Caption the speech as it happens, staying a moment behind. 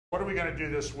What are we going to do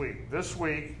this week? This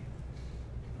week,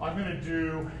 I'm going to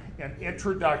do an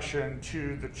introduction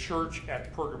to the church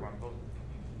at Pergamum,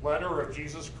 the letter of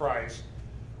Jesus Christ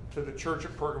to the church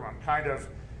at Pergamum. Kind of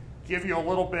give you a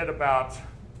little bit about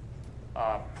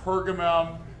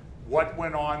Pergamum, what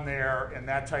went on there, and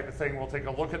that type of thing. We'll take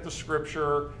a look at the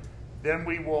scripture. Then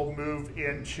we will move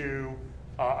into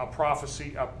a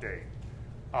prophecy update.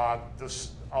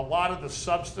 A lot of the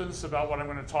substance about what I'm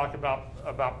going to talk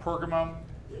about Pergamum,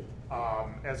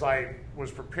 as I was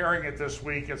preparing it this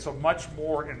week, it's a much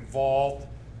more involved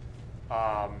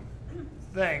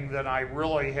thing than I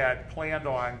really had planned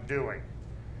on doing.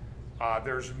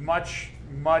 There's much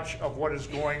of what is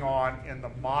going on in the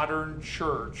modern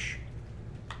church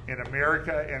in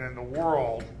America and in the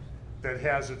world that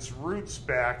has its roots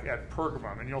back at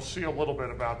Pergamum. And you'll see a little bit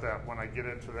about that when I get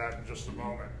into that in just a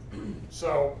moment.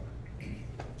 So,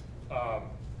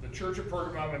 the church at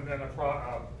Pergamum, and then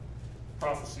a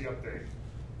prophecy update.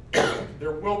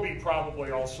 There will be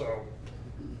probably also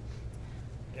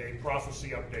a prophecy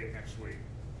update next week,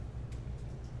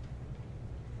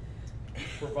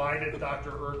 provided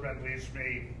Dr. Erdman leaves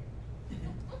me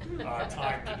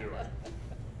time to do it.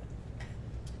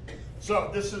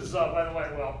 So this is, by the way,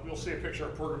 well, we'll see a picture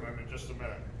of Pergamum in just a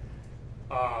minute.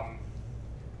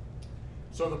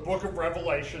 So the book of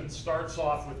Revelation starts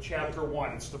off with chapter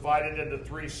 1. It's divided into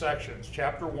 3 sections.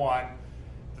 Chapter 1,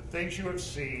 the things you have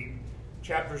seen.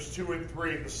 Chapters 2 and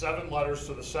 3, the 7 letters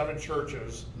to the 7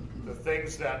 churches, the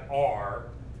things that are.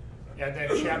 And then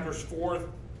chapters 4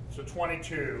 to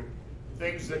 22,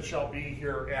 things that shall be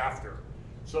hereafter.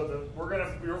 So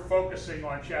we're focusing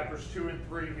on chapters 2 and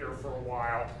 3 here for a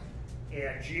while.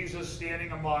 And Jesus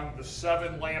standing among the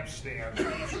 7 lampstands,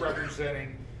 each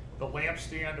representing the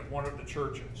lampstand of one of the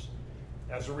churches.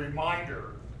 As a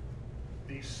reminder,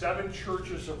 these 7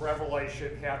 churches of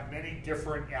Revelation have many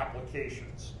different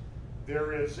applications.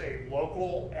 There is a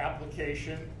local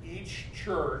application. Each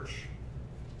church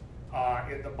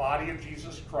in the body of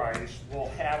Jesus Christ will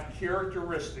have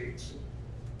characteristics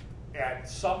at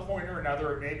some point or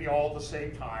another, it may be all at the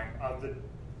same time,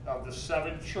 of the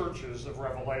 7 churches of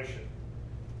Revelation.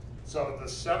 So the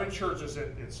 7 churches,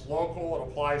 it's local, it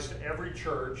applies to every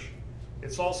church.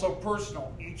 It's also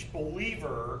personal. Each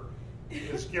believer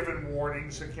is given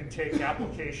warnings and can take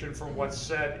application from what's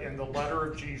said in the letter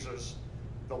of Jesus,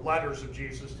 the letters of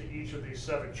Jesus to each of these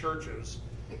 7 churches.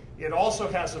 It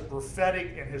also has a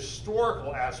prophetic and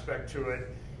historical aspect to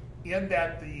it, in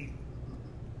that the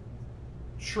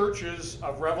churches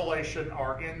of Revelation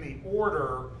are in the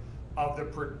order of the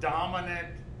predominant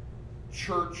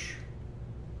church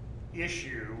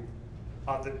issue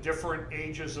of the different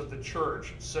ages of the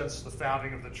church since the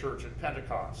founding of the church at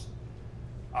Pentecost.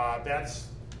 That's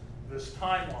this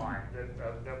timeline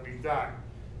that we've done.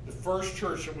 The first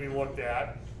church that we looked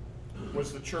at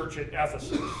was the church at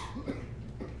Ephesus.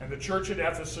 And the church at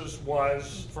Ephesus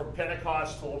was from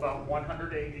Pentecost till about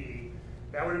 100 AD.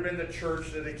 That would have been the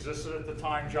church that existed at the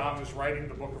time John was writing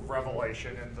the book of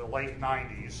Revelation in the late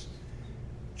 90s.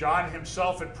 John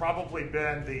himself had probably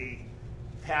been the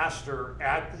pastor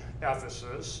at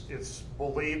Ephesus. It's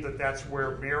believed that that's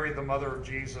where Mary, the mother of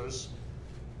Jesus,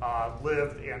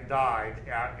 lived and died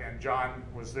at, and John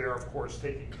was there, of course,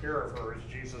 taking care of her as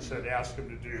Jesus had asked him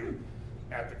to do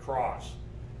at the cross.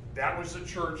 That was a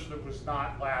church that was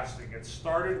not lasting. It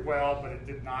started well, but it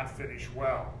did not finish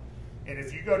well. And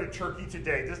if you go to Turkey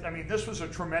today, this was a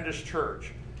tremendous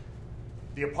church.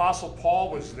 The Apostle Paul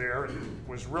was there and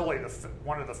was really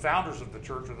one of the founders of the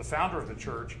church, or the founder of the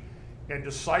church, and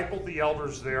discipled the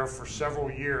elders there for several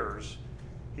years.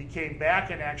 He came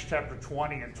back in Acts chapter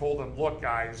 20 and told them, look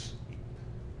guys,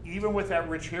 even with that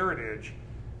rich heritage,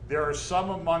 there are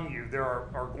some among you, there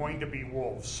are going to be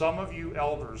wolves. Some of you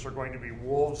elders are going to be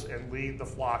wolves and lead the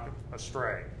flock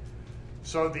astray.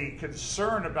 So the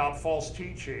concern about false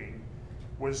teaching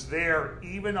was there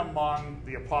even among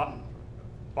the apostles.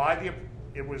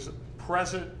 It was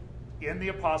present in the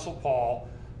Apostle Paul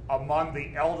among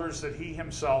the elders that he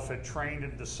himself had trained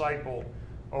and discipled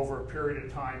over a period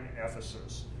of time in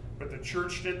Ephesus. But the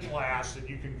church didn't last, and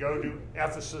you can go to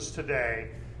Ephesus today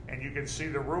and you can see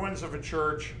the ruins of a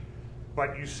church,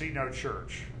 but you see no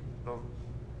church.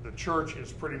 The church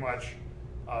is pretty much,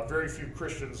 very few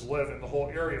Christians live in the whole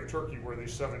area of Turkey where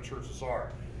these 7 churches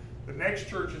are. The next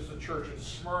church is the church at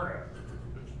Smyrna,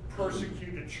 the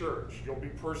persecuted church. You'll be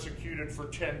persecuted for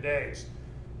 10 days,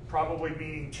 probably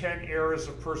meaning 10 eras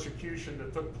of persecution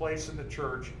that took place in the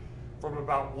church from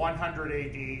about 100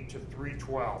 AD to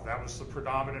 312. That was the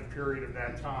predominant period of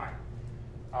that time.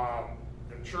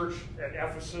 The church at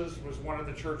Ephesus was one of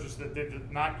the churches that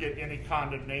did not get any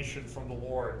condemnation from the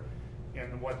Lord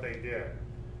in what they did.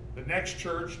 The next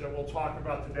church that we'll talk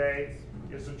about today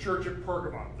is the church at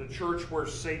Pergamum, the church where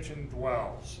Satan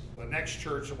dwells. The next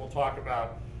church that we'll talk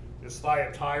about is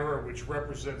Thyatira, which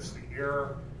represents the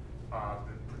era,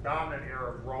 the predominant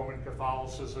era of Roman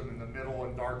Catholicism in the Middle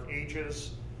and Dark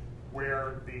Ages,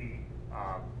 where the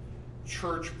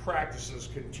church practices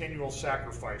continual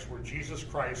sacrifice, where Jesus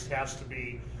Christ has to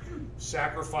be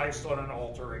sacrificed on an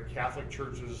altar in Catholic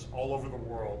churches all over the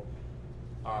world,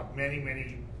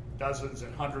 many dozens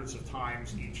and hundreds of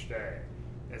times each day.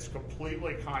 It's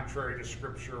completely contrary to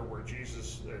Scripture, where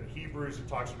Jesus, in Hebrews, it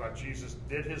talks about Jesus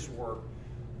did his work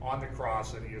on the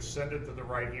cross, and he ascended to the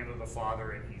right hand of the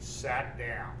Father, and he sat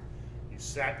down. He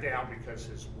sat down because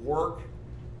his work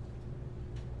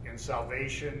in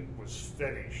salvation was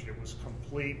finished. It was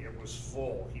complete. It was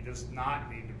full. He does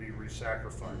not need to be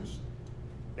re-sacrificed.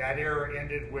 That era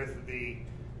ended with the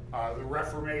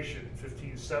Reformation,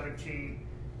 1517,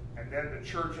 and then the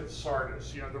church at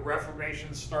Sardis. You know, the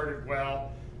Reformation started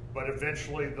well, but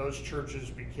eventually those churches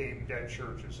became dead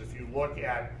churches. If you look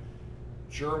at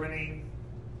Germany,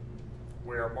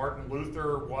 where Martin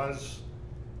Luther was,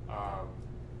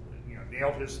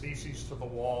 nailed his theses to the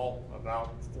wall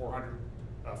about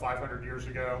 500 years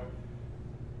ago,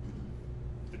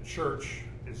 the church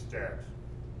is dead.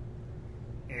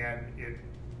 And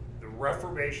the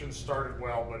Reformation started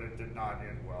well, but it did not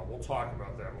end well. We'll talk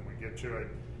about that when we get to it.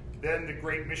 Then the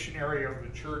great missionary of the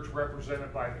church,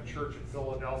 represented by the church at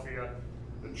Philadelphia,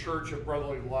 the church of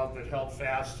brotherly love that held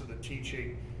fast to the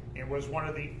teaching and was one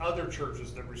of the other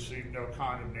churches that received no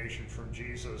condemnation from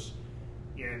Jesus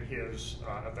in his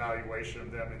evaluation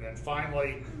of them. And then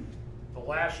finally, the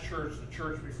last church, the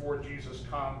church before Jesus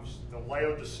comes, the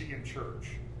Laodicean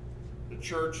church. The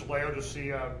church,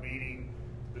 Laodicea, meaning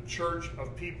the church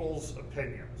of people's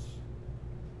opinions.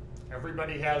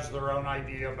 Everybody has their own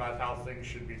idea about how things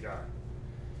should be done.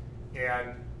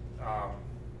 And,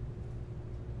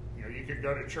 you could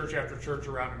go to church after church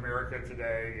around America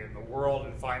today in the world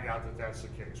and find out that that's the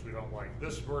case. We don't like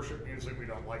this worship music. We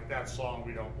don't like that song.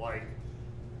 We don't like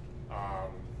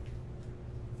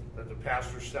that the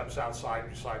pastor steps outside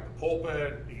beside the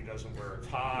pulpit. He doesn't wear a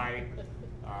tie.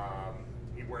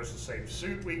 He wears the same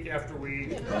suit week after week.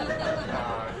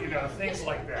 Things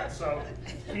like that. So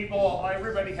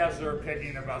everybody has their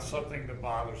opinion about something that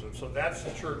bothers them. So that's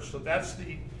the church. So that's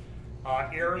the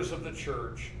eras of the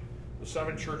church, the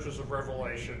 7 churches of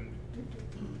Revelation.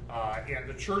 And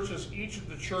the churches, each of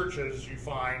the churches you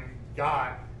find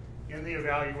got, in the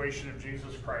evaluation of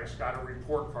Jesus Christ, got a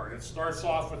report card. It starts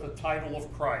off with the title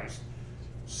of Christ,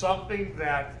 something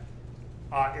that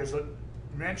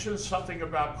mentions something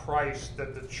about Christ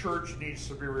that the church needs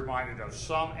to be reminded of,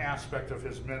 some aspect of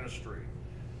his ministry.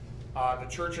 The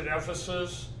church at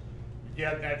Ephesus,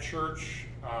 again, that church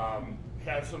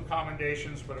had some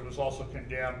commendations, but it was also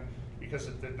condemned because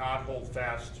it did not hold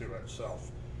fast to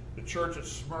itself. The church at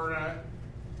Smyrna,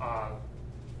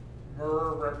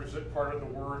 myrrh represents part of the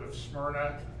word of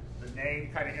Smyrna. The name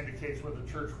kind of indicates what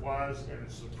the church was, and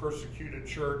it's a persecuted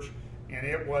church, and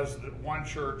it was the one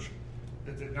church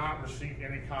that did not receive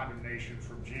any condemnation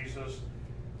from Jesus.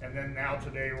 And then now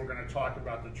today we're going to talk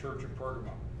about the church at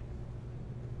Pergamum.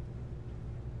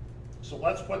 So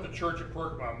let's put the church at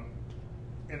Pergamum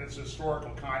in its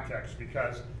historical context,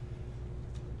 because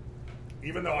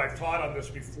even though I've taught on this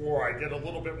before, I did a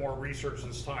little bit more research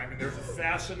this time, and there's a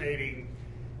fascinating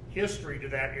history to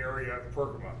that area of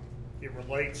Pergamum. It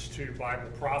relates to Bible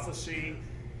prophecy,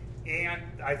 and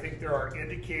I think there are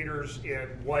indicators in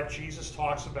what Jesus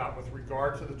talks about with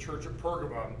regard to the church of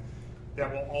Pergamum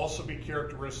that will also be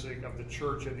characteristic of the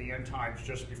church in the end times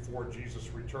just before Jesus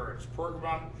returns.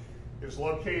 Pergamum is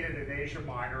located in Asia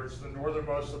Minor. It's the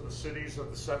northernmost of the cities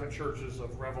of the 7 churches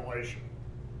of Revelation.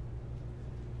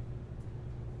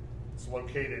 It's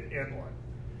located inland.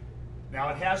 Now,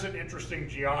 it has an interesting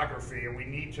geography, and we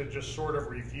need to just sort of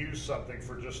review something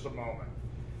for just a moment.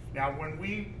 Now, when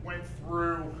we went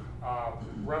through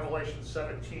Revelation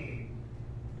 17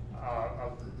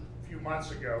 a few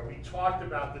months ago, we talked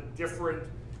about the different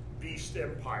beast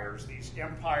empires, these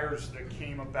empires that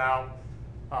came about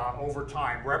over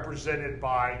time, represented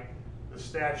by the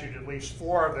statute, at least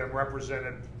 4 of them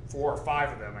represented, 4 or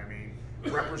 5 of them, I mean,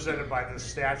 represented by the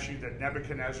statue that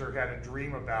Nebuchadnezzar had a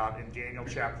dream about in Daniel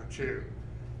chapter 2.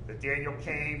 That Daniel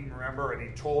came, remember, and he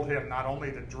told him not only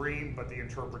the dream, but the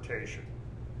interpretation.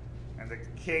 And the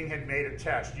king had made a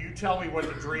test. You tell me what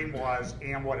the dream was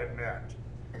and what it meant.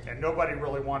 And nobody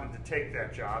really wanted to take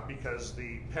that job because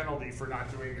the penalty for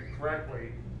not doing it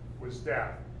correctly was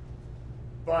death.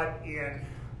 But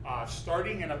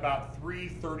starting in about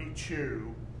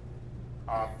 332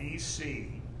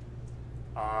 BC,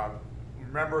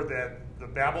 remember that the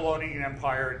Babylonian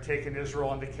Empire had taken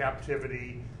Israel into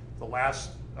captivity, the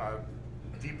last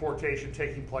deportation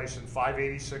taking place in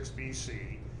 586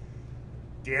 BC.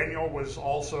 Daniel was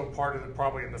also part of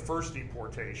probably in the first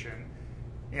deportation,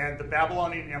 and the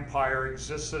Babylonian Empire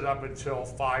existed up until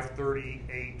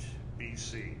 538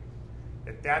 BC.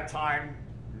 At that time,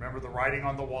 remember the writing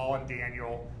on the wall in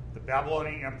Daniel, the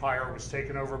Babylonian Empire was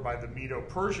taken over by the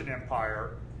Medo-Persian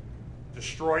Empire,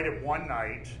 destroyed in one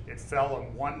night. It fell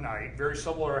in one night, very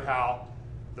similar to how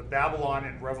the Babylon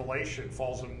in Revelation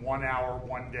falls in 1 hour,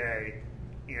 1 day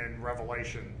in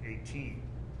Revelation 18.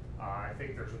 I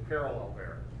think there's a parallel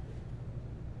there.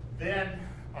 Then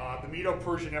the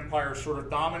Medo-Persian Empire sort of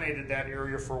dominated that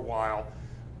area for a while,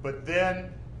 but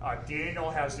then Daniel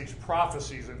has these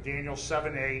prophecies in Daniel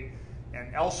 7:8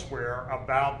 and elsewhere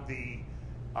about the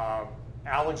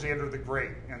Alexander the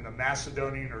Great and the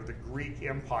Macedonian or the Greek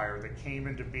Empire that came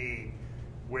into being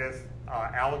with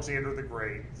Alexander the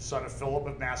Great, the son of Philip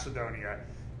of Macedonia.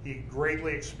 He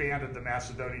greatly expanded the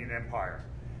Macedonian Empire.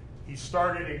 He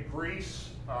started in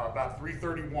Greece about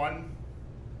 331,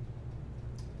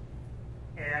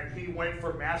 and he went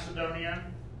from Macedonia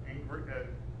in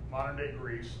modern-day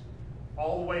Greece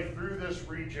all the way through this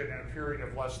region in a period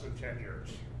of less than 10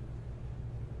 years.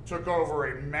 Took over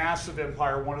a massive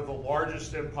empire, one of the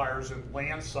largest empires in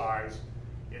land size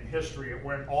in history. It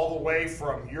went all the way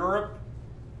from Europe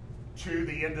to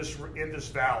the Indus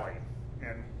Valley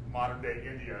in modern-day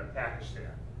India and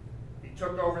Pakistan. He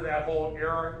took over that whole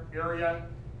area.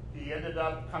 He ended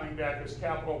up coming back. His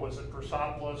capital was at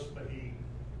Persepolis, but he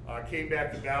came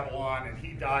back to Babylon, and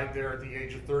he died there at the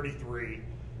age of 33,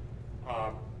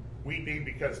 weeping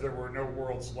because there were no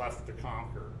worlds left to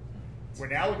conquer.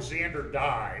 When Alexander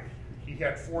died, he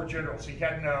had 4 generals. He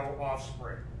had no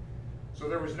offspring. So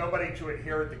there was nobody to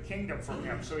inherit the kingdom from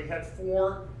him. So he had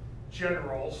 4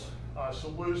 generals,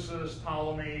 Seleucus,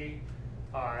 Ptolemy,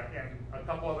 and a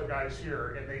couple other guys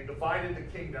here, and they divided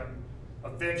the kingdom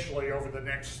eventually over the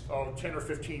next 10 or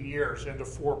 15 years into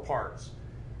 4 parts.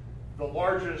 The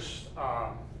largest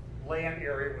land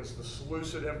area was the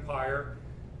Seleucid Empire.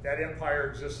 That empire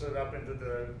existed up into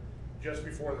just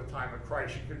before the time of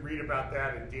Christ. You can read about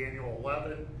that in Daniel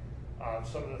 11,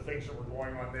 some of the things that were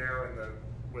going on there and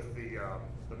with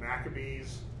the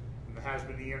Maccabees and the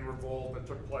Hasmonean revolt that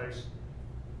took place.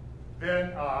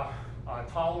 Then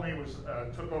Ptolemy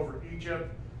took over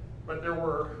Egypt, but there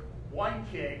were one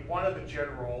king, one of the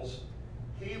generals,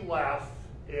 he left,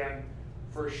 and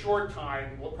for a short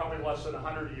time, probably less than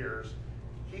 100 years,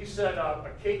 he set up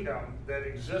a kingdom that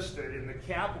existed, in the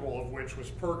capital of which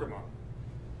was Pergamum.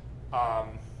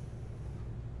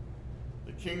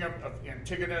 The kingdom of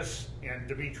Antigonus and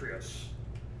Demetrius.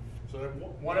 So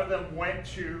one of them went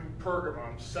to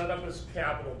Pergamum, set up his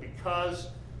capital because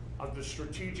of the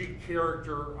strategic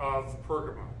character of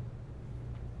Pergamum.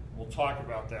 We'll talk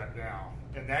about that now.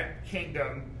 And that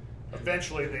kingdom,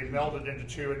 eventually they melded into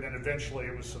 2, and then eventually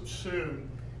it was subsumed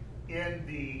in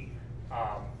the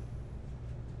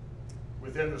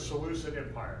within the Seleucid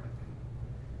Empire.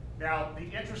 Now, the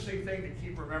interesting thing to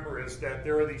keep remember is that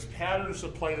there are these patterns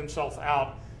that play themselves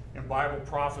out in Bible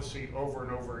prophecy over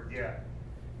and over again.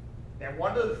 And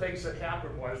one of the things that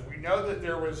happened was, we know that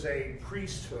there was a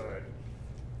priesthood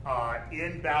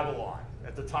in Babylon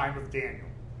at the time of Daniel.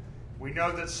 We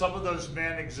know that some of those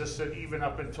men existed even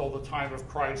up until the time of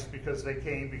Christ, because they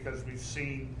came because we've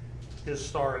seen his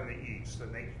star in the east.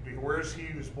 And where's he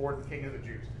who's born King of the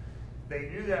Jews? They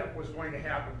knew that was going to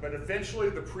happen, but eventually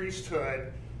the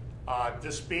priesthood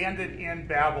disbanded in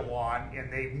Babylon,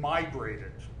 and they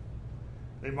migrated.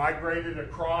 They migrated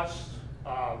across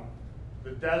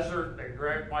the desert, they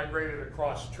migrated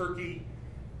across Turkey,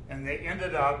 and they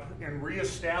ended up and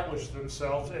reestablished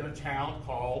themselves in a town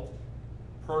called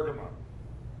Pergamum.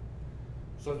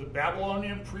 So the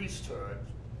Babylonian priesthood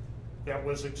that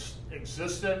was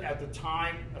existent at the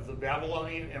time of the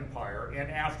Babylonian Empire and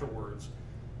afterwards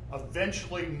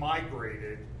eventually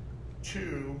migrated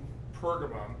to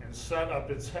Pergamum and set up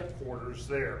its headquarters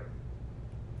there.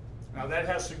 Now that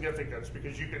has significance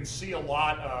because you can see a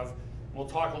lot of, we'll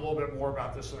talk a little bit more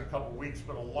about this in a couple weeks,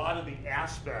 but a lot of the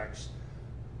aspects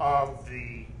of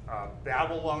the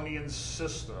Babylonian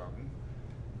system,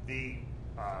 the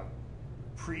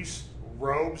priest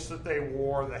robes that they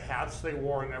wore, the hats they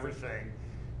wore and everything,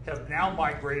 have now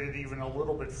migrated even a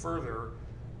little bit further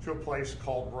to a place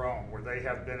called Rome, where they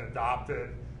have been adopted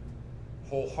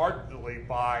wholeheartedly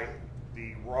by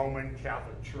the Roman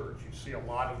Catholic Church. You see a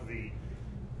lot of the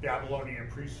Babylonian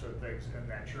priesthood things in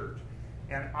that church.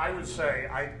 And I would say,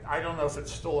 I don't know if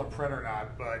it's still in print or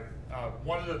not, but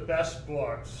one of the best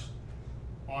books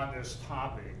on this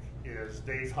topic is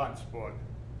Dave Hunt's book,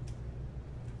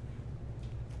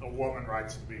 a woman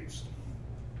rides the beast.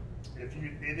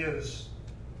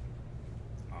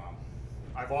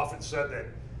 I've often said that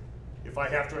if I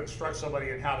have to instruct somebody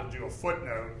in how to do a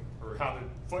footnote or how to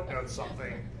footnote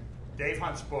something, Dave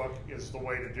Hunt's book is the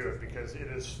way to do it, because it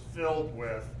is filled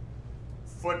with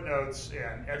footnotes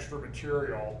and extra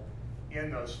material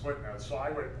in those footnotes. So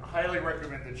I would highly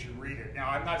recommend that you read it. Now,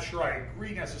 I'm not sure I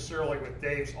agree necessarily with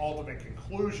Dave's ultimate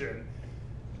conclusion,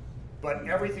 but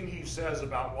everything he says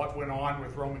about what went on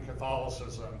with Roman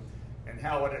Catholicism and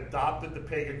how it adopted the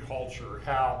pagan culture,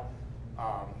 how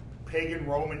pagan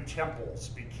Roman temples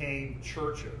became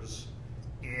churches,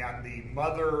 and the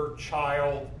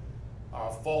mother-child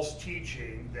false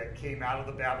teaching that came out of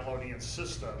the Babylonian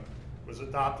system was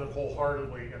adopted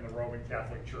wholeheartedly in the Roman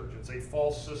Catholic Church. It's a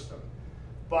false system.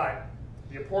 But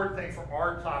the important thing for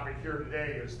our topic here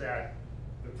today is that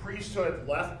the priesthood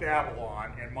left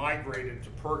Babylon and migrated to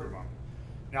Pergamum.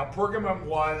 Now, Pergamum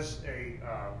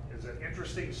is an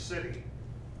interesting city.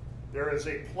 There is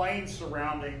a plain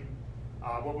surrounding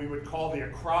what we would call the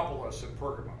Acropolis in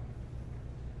Pergamum.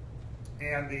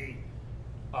 And the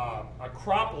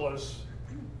Acropolis,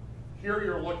 here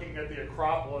you're looking at the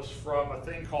Acropolis from a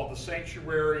thing called the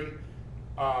Sanctuary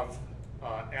of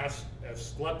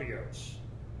Asclepios.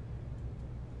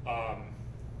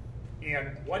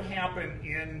 And what happened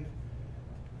in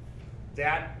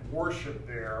that worship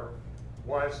there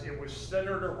was it was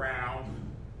centered around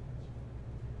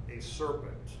a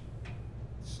serpent,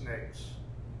 snakes.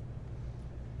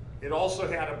 It also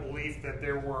had a belief that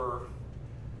there were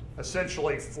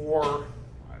essentially four,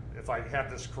 if I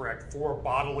have this correct, four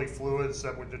bodily fluids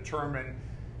that would determine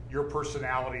your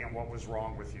personality and what was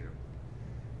wrong with you.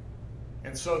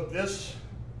 And so this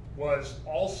was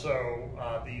also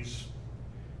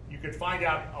you could find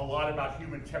out a lot about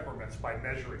human temperaments by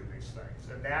measuring these things.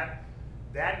 And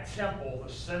that temple,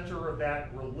 the center of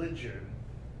that religion,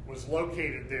 was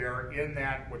located there in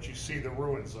that, what you see the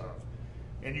ruins of.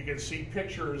 And you can see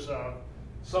pictures of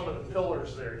some of the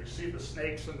pillars there. You see the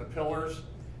snakes and the pillars.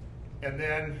 And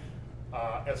then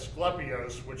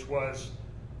Asclepios, which was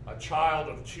a child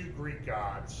of two Greek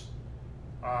gods.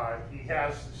 He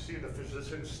has, you see the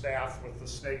physician's staff with the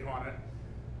snake on it.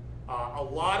 A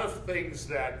lot of things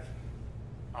that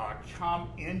come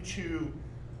into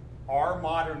our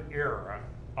modern era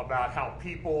about how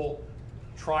people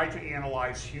try to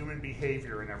analyze human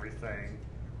behavior and everything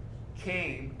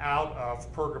came out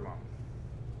of Pergamum.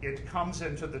 It comes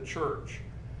into the church.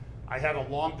 I had a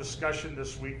long discussion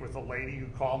this week with a lady who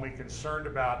called me concerned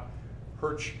about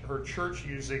her church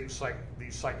using the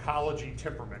psychology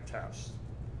temperament test.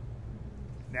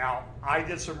 Now, I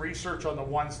did some research on the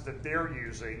ones that they're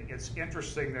using. It's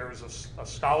interesting, there is a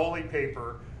scholarly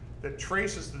paper that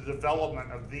traces the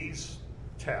development of these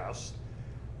tests.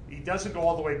 He doesn't go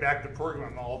all the way back to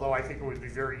Pergamum, although I think it would be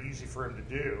very easy for him to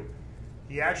do.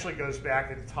 He actually goes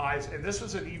back and ties, and this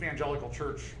is an evangelical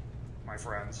church, my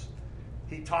friends.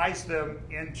 He ties them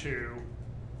into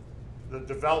the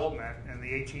development in the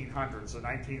 1800s, the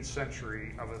 19th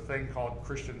century, of a thing called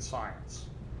Christian Science.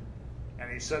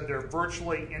 And he said they're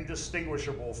virtually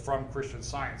indistinguishable from Christian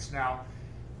Science. Now,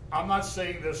 I'm not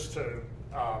saying this to,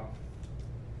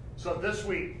 so this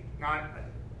week,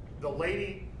 the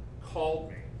lady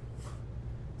called me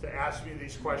to ask me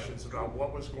these questions about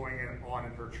what was going on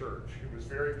in her church. She was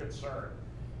very concerned.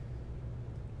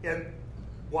 And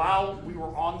while we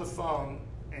were on the phone,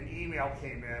 an email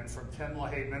came in from Tim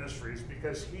LaHaye Ministries,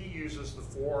 because he uses the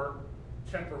 4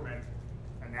 temperament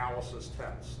analysis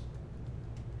test.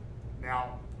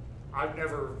 Now, I've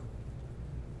never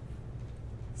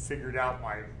figured out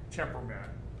my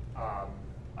temperament.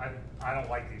 I don't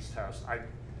like these tests.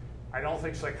 I don't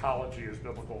think psychology is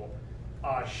biblical.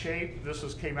 Shape,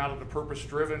 came out of the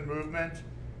purpose-driven movement.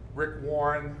 Rick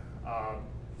Warren,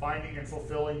 finding and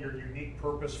fulfilling your unique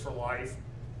purpose for life.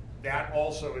 That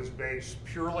also is based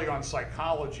purely on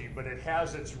psychology, but it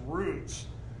has its roots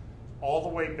all the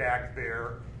way back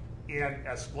there in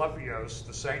Asclepios,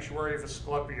 the sanctuary of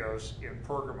Asclepios in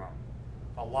Pergamum.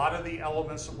 A lot of the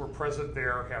elements that were present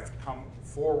there have come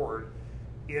forward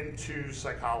into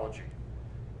psychology.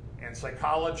 And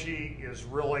psychology is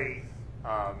really,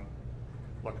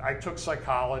 look, I took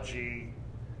psychology.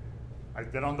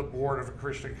 I've been on the board of a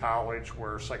Christian college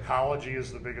where psychology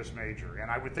is the biggest major. And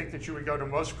I would think that you would go to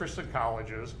most Christian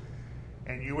colleges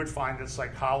and you would find that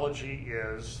psychology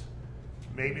is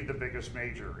maybe the biggest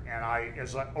major. And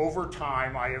over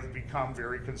time, I have become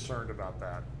very concerned about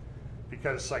that,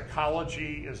 because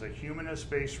psychology is a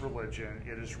humanist-based religion.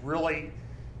 It is really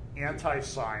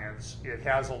anti-science. It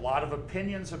has a lot of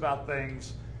opinions about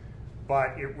things,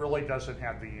 but it really doesn't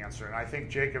have the answer. And I think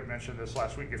Jacob mentioned this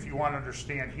last week. If you want to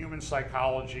understand human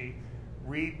psychology,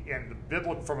 read, and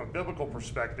from a biblical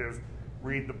perspective,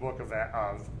 read the book of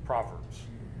Proverbs.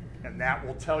 And that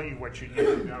will tell you what you need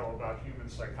to know about human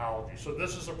psychology. So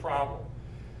this is a problem.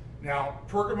 Now,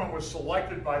 Pergamum was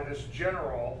selected by this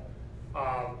general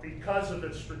because of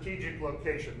its strategic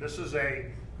location. This is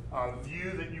a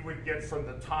view that you would get from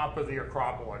the top of the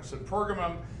Acropolis. And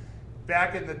Pergamum,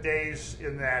 back in the days,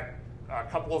 in that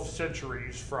couple of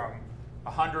centuries from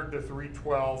 100 to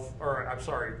 312, or I'm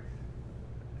sorry,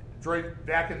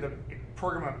 back in the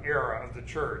Pergamum era of the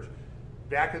church,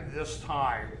 back in this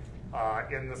time,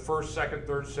 in the 1st, 2nd,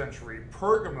 3rd century,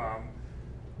 Pergamum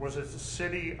was a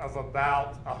city of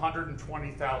about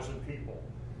 120,000 people.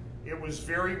 It was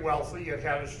very wealthy. It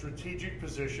had a strategic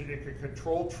position. It could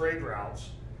control trade routes.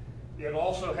 It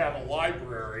also had a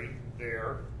library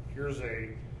there. Here's a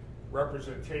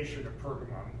representation of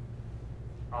Pergamum.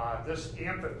 This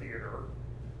amphitheater,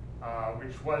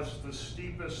 which was the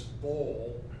steepest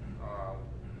bowl,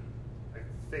 I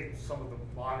think some of the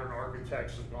modern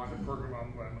architects have gone to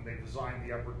Pergamum when they designed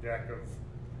the upper deck of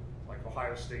like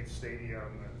Ohio State Stadium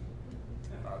and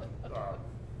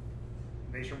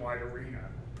Nationwide Arena.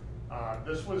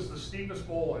 This was the steepest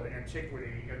bowl in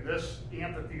antiquity, and this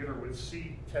amphitheater would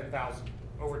seat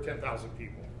over 10,000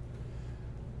 people.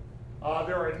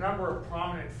 There are a number of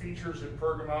prominent features in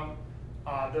Pergamum.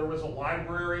 There was a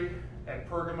library at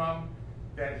Pergamum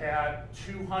that had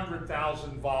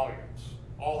 200,000 volumes,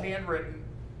 all handwritten,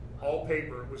 all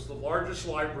paper. It was the largest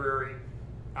library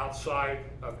outside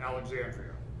of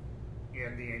Alexandria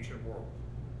in the ancient world.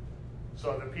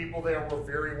 So the people there were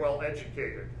very well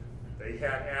educated. They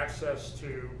had access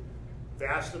to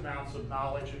vast amounts of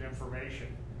knowledge and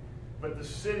information. But the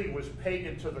city was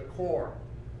pagan to the core.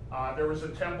 There was a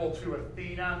temple to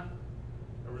Athena,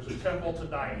 there was a temple to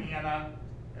Diana,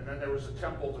 and then there was a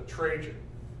temple to Trajan.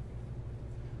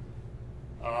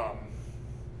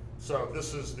 So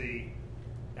this is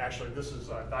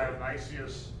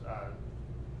Dionysius'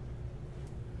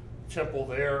 temple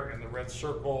there in the red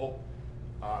circle,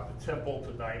 the temple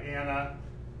to Diana,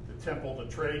 the temple to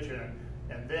Trajan,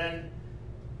 and then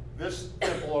this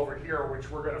temple over here, which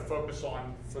we're going to focus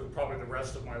on for probably the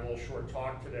rest of my little short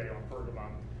talk today on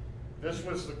Pergamum. This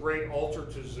was the great altar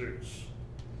to Zeus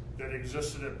that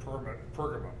existed at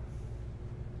Pergamum.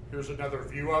 Here's another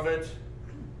view of it.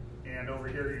 And over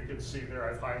here you can see there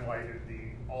I've highlighted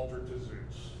the altar to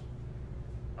Zeus.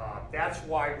 That's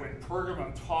why when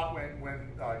Pergamum taught,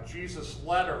 when Jesus'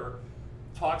 letter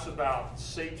talks about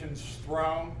Satan's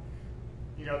throne,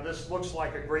 you know, this looks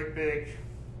like a great big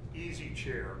easy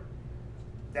chair.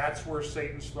 That's where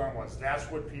Satan's throne was. That's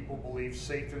what people believe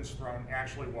Satan's throne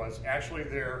actually was, actually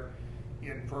there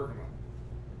in Pergamum.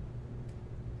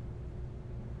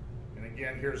 And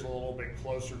again, here's a little bit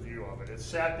closer view of it. It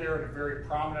sat there in a very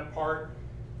prominent part.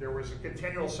 There was a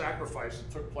continual sacrifice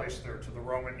that took place there to the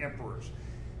Roman emperors.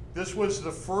 This was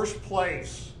the first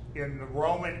place in the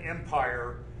Roman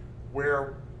Empire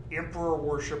where emperor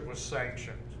worship was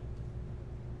sanctioned.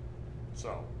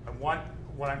 So, what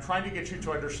I'm trying to get you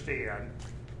to understand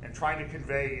and trying to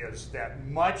convey is that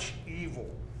much evil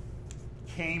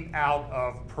came out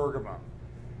of Pergamum.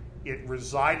 It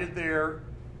resided there,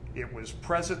 it was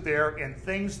present there, and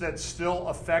things that still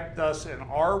affect us in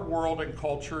our world and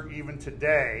culture even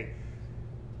today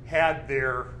had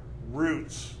their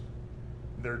roots,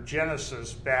 their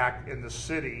genesis back in the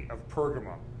city of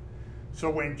Pergamum. So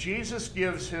when Jesus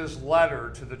gives his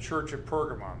letter to the church of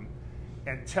Pergamum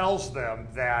and tells them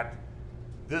that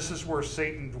this is where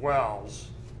Satan dwells,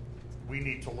 we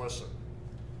need to listen.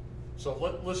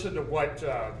 So listen to what,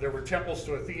 there were temples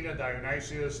to Athena,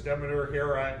 Dionysius, Demeter,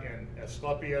 Hera, and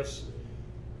Asclepius,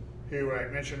 who I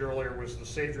mentioned earlier was the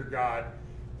savior god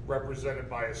represented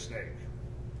by a snake.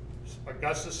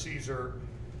 Augustus Caesar,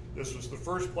 this was the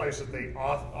first place that they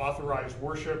authorized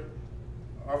worship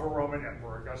of a Roman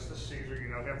emperor. Augustus Caesar, you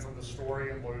know him from the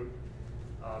story in Luke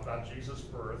about Jesus'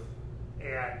 birth.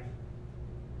 And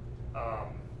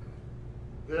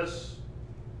this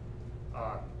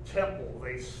temple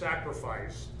they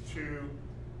sacrificed to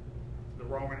the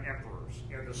Roman emperors.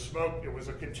 And the smoke, it was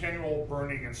a continual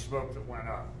burning and smoke that went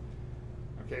up.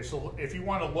 Okay, so if you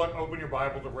want to open your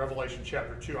Bible to Revelation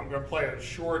chapter 2, I'm going to play a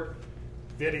short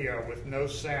video with no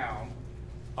sound.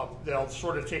 They'll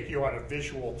sort of take you on a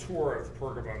visual tour of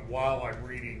Pergamum while I'm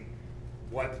reading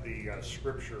what the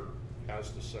scripture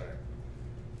has to say.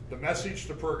 The message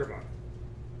to Pergamum.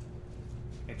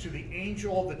 And to the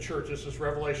angel of the church, this is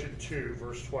Revelation 2,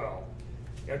 verse 12.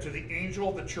 And to the angel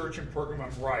of the church in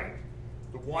Pergamum write,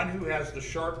 the one who has the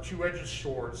sharp two-edged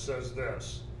sword says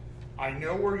this, I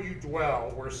know where you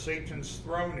dwell, where Satan's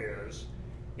throne is,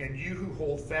 and you who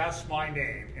hold fast my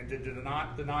name and did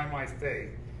not deny my faith,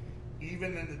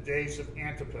 even in the days of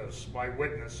Antipas, my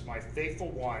witness, my faithful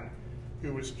one,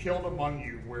 who was killed among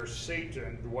you, where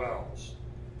Satan dwells.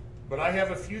 But I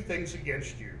have a few things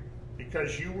against you,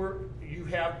 because you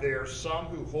have there some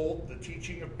who hold the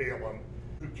teaching of Balaam,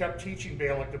 who kept teaching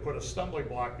Balak to put a stumbling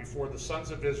block before the sons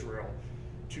of Israel,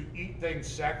 to eat things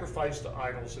sacrificed to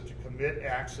idols and to commit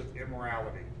acts of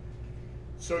immorality.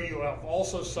 So you have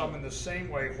also some in the same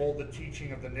way hold the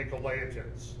teaching of the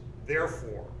Nicolaitans.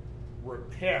 Therefore,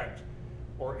 repent,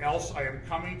 or else I am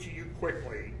coming to you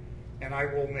quickly, and I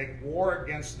will make war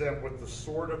against them with the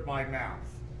sword of my mouth.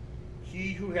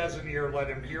 He who has an ear, let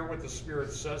him hear what the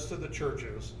Spirit says to the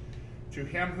churches. To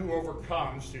him who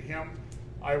overcomes, to him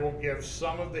I will give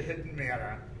some of the hidden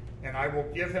manna, and I will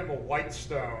give him a white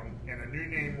stone and a new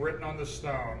name written on the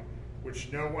stone,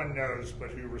 which no one knows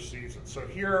but who receives it. So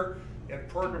here in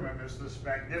Pergamum is this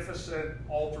magnificent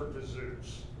altar to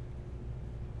Zeus.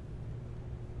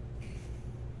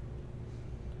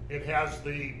 It has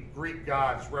the Greek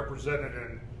gods represented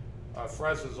in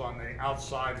frescoes on the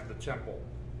outside of the temple.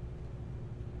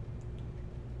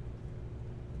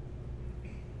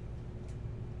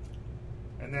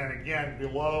 And then again,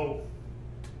 below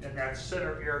in that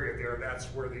center area there, that's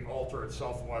where the altar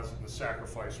itself was and the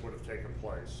sacrifice would have taken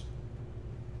place.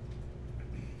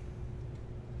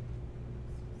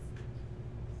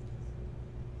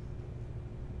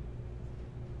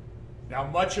 Now,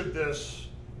 much of this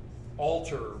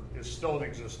altar is still in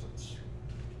existence.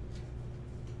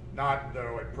 Not,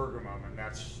 though, at Pergamum, and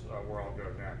that's where I'll go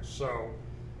next. So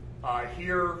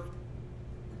here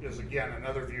is, again,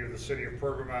 another view of the city of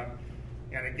Pergamum.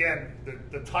 And again,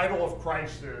 the title of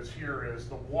Christ is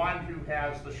the one who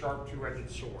has the sharp two-edged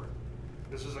sword.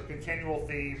 This is a continual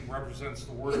theme, represents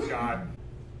the Word of God.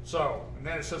 So, and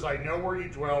then it says, I know where you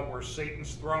dwell, where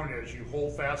Satan's throne is. You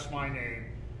hold fast my name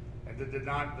and did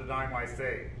not deny my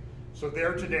faith. So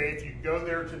there today, if you go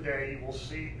there today, you will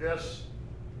see this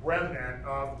remnant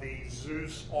of the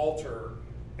Zeus altar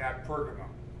at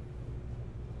Pergamum.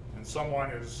 And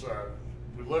someone is,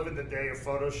 we live in the day of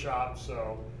Photoshop,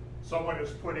 so someone has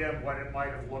put in what it might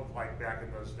have looked like back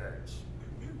in those days.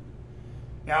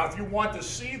 Now, if you want to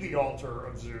see the altar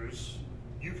of Zeus,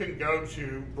 you can go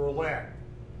to Berlin.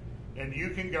 And you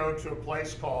can go to a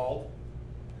place called,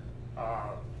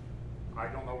 I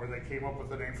don't know where they came up with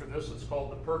the name for this, it's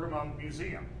called the Pergamum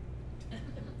Museum.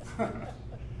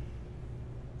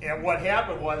 And what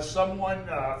happened was someone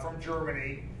from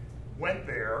Germany went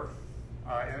there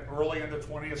early in the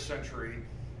 20th century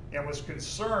and was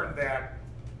concerned that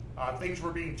things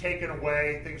were being taken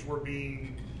away, things were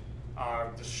being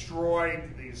destroyed,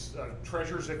 these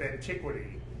treasures of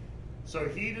antiquity. So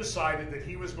he decided that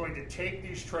he was going to take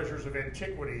these treasures of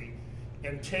antiquity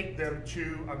and take them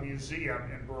to a museum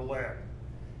in Berlin.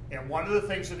 And one of the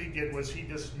things that he did was he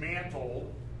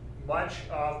dismantled much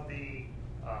of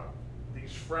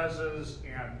these frescoes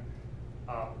and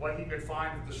what he could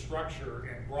find with the structure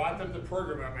and brought them to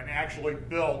Pergamum and actually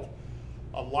built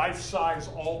a life-size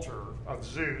altar of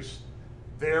Zeus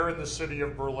there in the city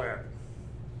of Berlin.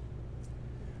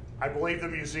 I believe the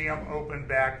museum opened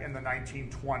back in the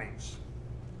 1920s.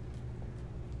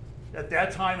 At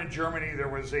that time in Germany, there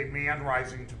was a man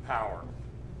rising to power.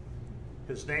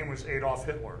 His name was Adolf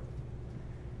Hitler.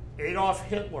 Adolf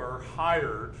Hitler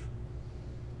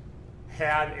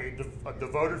had a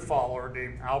devoted follower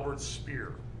named Albert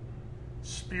Speer.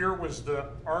 Speer was the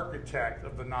architect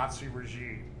of the Nazi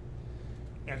regime.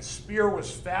 And Speer was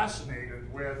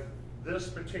fascinated with this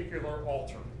particular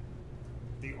altar,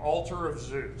 the altar of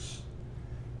Zeus.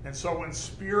 And so when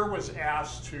Speer was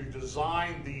asked to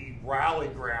design the rally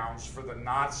grounds for the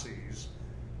Nazis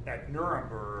at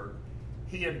Nuremberg,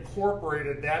 he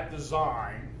incorporated that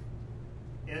design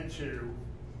into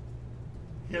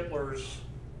Hitler's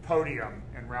podium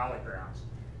and rally grounds.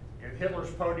 And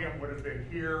Hitler's podium would have been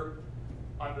here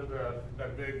under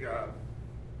that big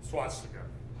swastika.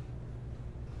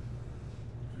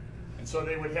 And so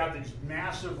they would have these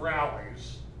massive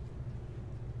rallies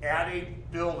at a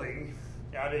building,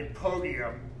 at a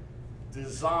podium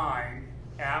designed,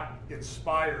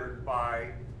 inspired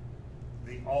by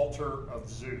the altar of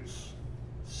Zeus,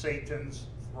 Satan's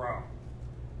throne.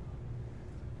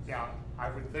 Now, I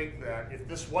would think that if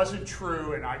this wasn't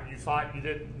true and you thought you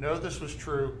didn't know this was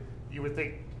true, you would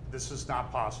think this is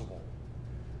not possible.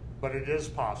 But it is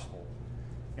possible.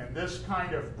 And this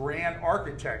kind of grand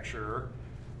architecture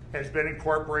has been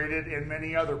incorporated in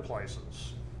many other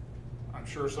places. I'm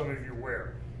sure some of you are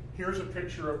aware. Here's a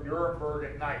picture of Nuremberg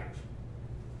at night.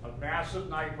 A massive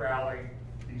night rally.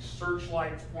 these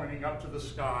searchlights pointing up to the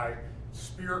sky.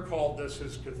 Spear called this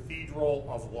his Cathedral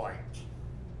of Light.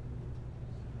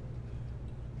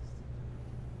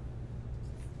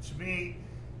 To me,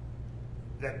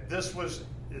 that this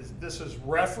is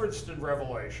referenced in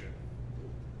Revelation,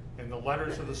 in the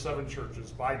letters of the 7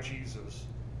 churches by Jesus,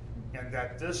 and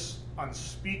that this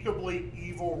unspeakably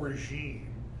evil regime,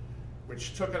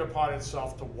 which took it upon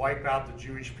itself to wipe out the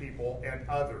Jewish people and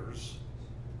others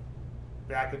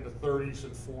back in the 30s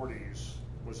and 40s,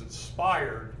 was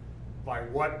inspired by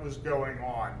what was going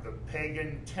on, the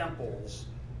pagan temples,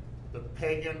 the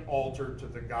pagan altar to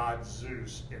the god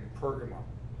Zeus in Pergamum.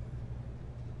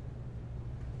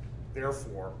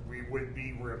 Therefore, we would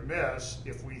be remiss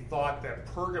if we thought that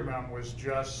Pergamum was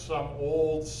just some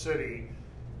old city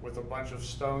with a bunch of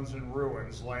stones and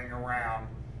ruins laying around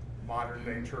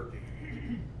modern-day Turkey.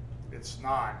 It's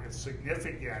not. It's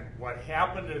significant. What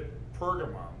happened at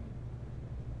Pergamum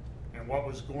and what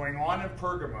was going on in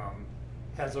Pergamum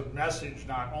has a message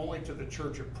not only to the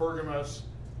church of Pergamus,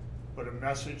 but a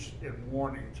message in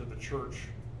warning to the church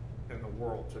in the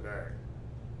world today.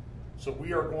 So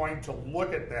we are going to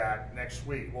look at that next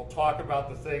week. We'll talk about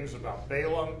the things about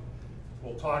Balaam.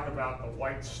 We'll talk about the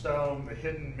white stone, the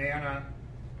hidden manna,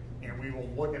 and we will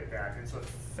look at that. It's a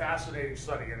fascinating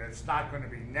study, and it's not going to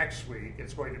be next week.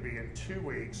 It's going to be in 2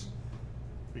 weeks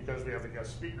because we have a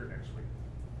guest speaker next week.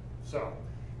 So,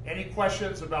 any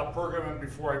questions about Pergamum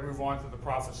before I move on to the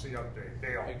prophecy update?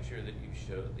 Dale. Picture that you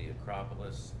showed the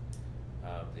Acropolis.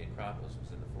 The Acropolis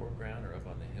was in the foreground or up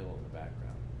on the hill in the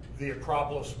background? The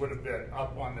Acropolis would have been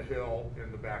up on the hill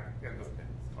in the back,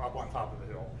 up on top of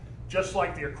the hill. Just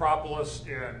like the Acropolis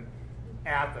in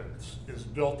Athens is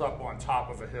built up on top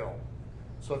of a hill,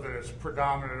 so that it's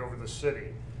predominant over the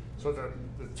city. So the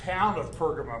town of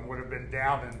Pergamum would have been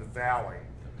down in the valley,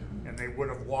 and they would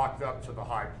have walked up to the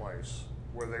high place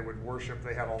where they would worship.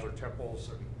 They had all their temples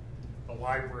and the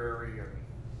library and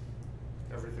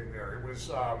everything there. It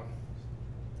was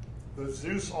the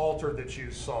Zeus altar that you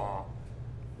saw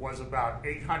was about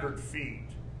 800 feet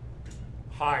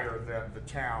higher than the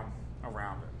town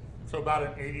around it. So about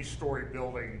an 80-story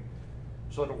building.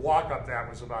 So to walk up that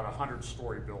was about a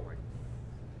 100-story building.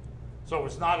 So it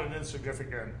was not an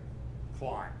insignificant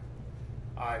climb.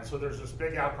 So there's this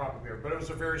big outcrop there, but it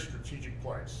was a very strategic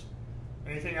place.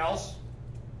 Anything else?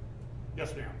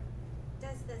 Yes, ma'am.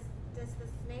 Does the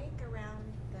snake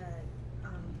around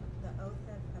the oath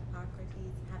of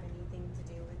Hippocrates have anything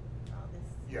to do with all this?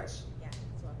 Yes. Yeah.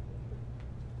 Well.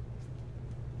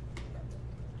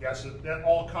 Yes, that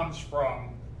all comes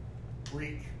from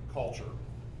Greek culture.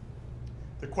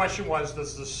 The question was,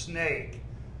 does the snake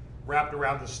wrapped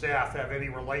around the staff have any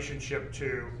relationship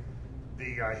to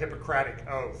the Hippocratic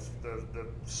Oath, the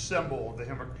symbol of the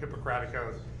Hippocratic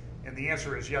Oath? And the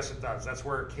answer is yes, it does. That's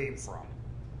where it came from.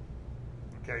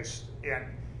 Okay, and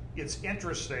it's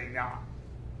interesting. Now,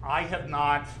 I have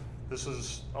not, this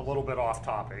is a little bit off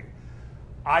topic,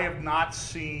 I have not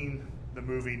seen the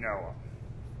movie Noah.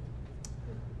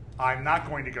 I'm not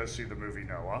going to go see the movie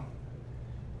Noah.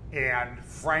 And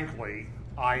frankly,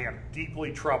 I am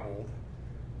deeply troubled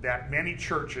that many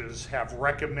churches have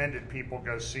recommended people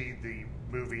go see the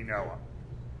movie Noah.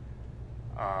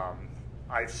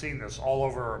 I've seen this all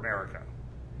over America.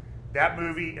 That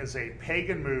movie is a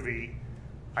pagan movie.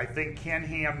 I think Ken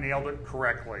Ham nailed it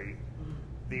correctly.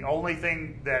 The only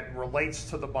thing that relates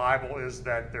to the Bible is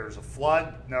that there's a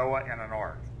flood, Noah, and an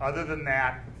ark. Other than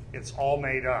that, it's all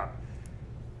made up.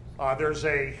 I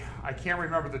can't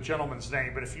remember the gentleman's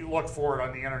name, but if you look for it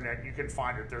on the internet, you can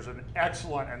find it. There's an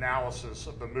excellent analysis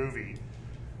of the movie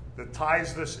that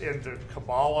ties this into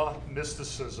Kabbalah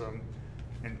mysticism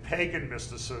and pagan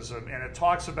mysticism, and it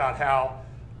talks about how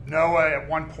Noah at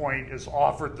one point is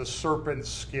offered the serpent's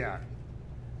skin.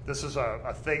 This is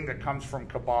a thing that comes from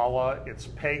Kabbalah. It's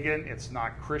pagan, it's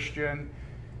not Christian,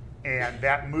 and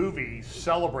that movie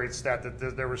celebrates that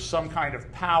there was some kind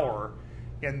of power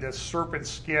in this serpent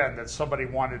skin that somebody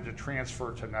wanted to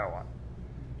transfer to Noah.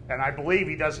 And I believe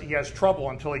he has trouble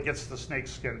until he gets the snake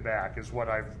skin back, is what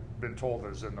I've been told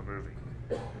is in the movie.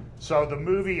 So the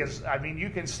movie is, I mean,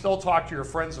 you can still talk to your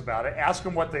friends about it, ask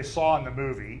them what they saw in the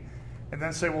movie, and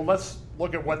then say, well, let's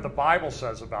look at what the Bible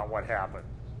says about what happened.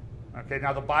 Okay,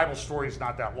 now the Bible story is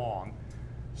not that long.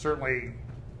 Certainly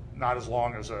not as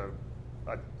long as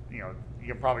you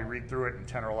can probably read through it in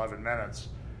 10 or 11 minutes.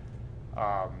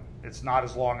 It's not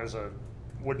as long as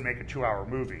wouldn't make a 2-hour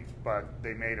movie, but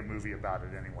they made a movie about it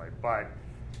anyway. But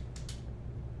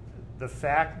the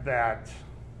fact that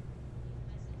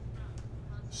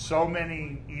so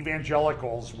many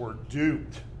evangelicals were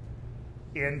duped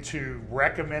into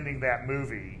recommending that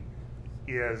movie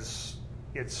is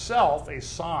itself a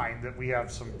sign that we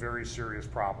have some very serious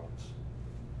problems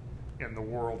in the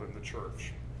world and the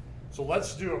church. So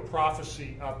let's do a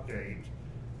prophecy update.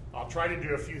 I'll try to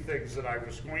do a few things that I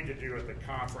was going to do at the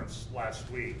conference last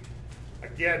week.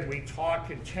 Again, we talk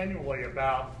continually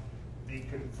about the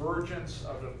convergence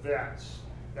of events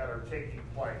that are taking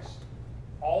place.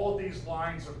 All of these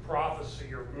lines of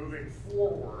prophecy are moving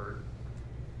forward,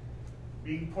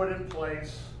 being put in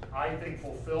place, I think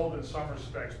fulfilled in some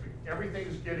respects. Everything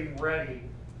is getting ready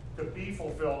to be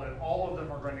fulfilled, and all of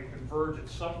them are going to converge at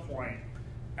some point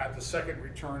at the second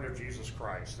return of Jesus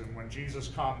Christ. And when Jesus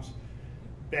comes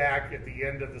back at the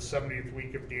end of the 70th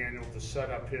week of Daniel to set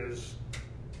up his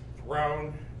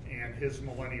throne and his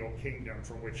millennial kingdom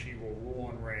from which he will rule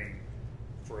and reign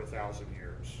for 1,000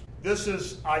 years. This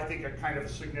is, I think, a kind of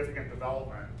significant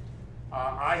development.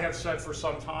 I have said for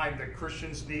some time that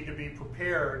Christians need to be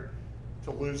prepared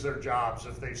to lose their jobs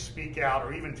if they speak out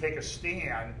or even take a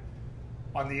stand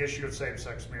on the issue of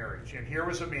same-sex marriage. And here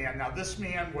was a man. Now, this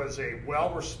man was a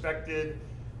well-respected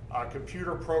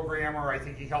computer programmer. I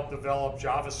think he helped develop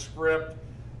JavaScript.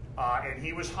 And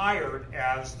he was hired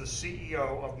as the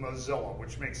CEO of Mozilla,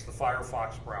 which makes the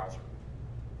Firefox browser.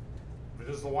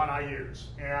 This is the one I use.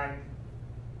 And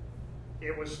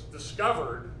it was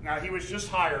discovered, now he was just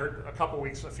hired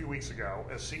a few weeks ago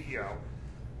as CEO.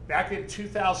 Back in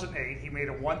 2008, he made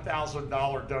a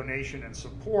 $1,000 donation in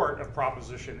support of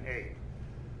Proposition 8,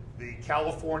 the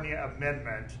California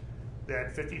amendment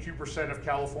that 52% of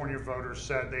California voters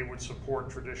said they would support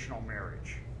traditional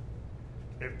marriage.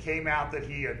 It came out that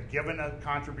he had given a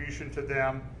contribution to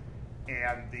them,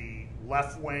 and the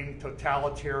left-wing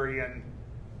totalitarian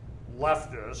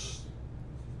leftists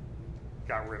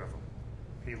got rid of him.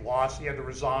 He had to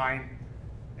resign,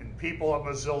 and people at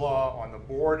Mozilla on the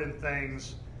board and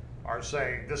things are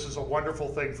saying this is a wonderful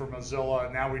thing for Mozilla,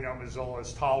 and now we know Mozilla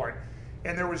is tolerant.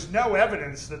 And there was no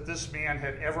evidence that this man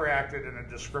had ever acted in a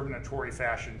discriminatory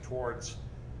fashion towards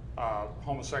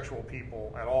homosexual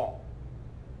people at all.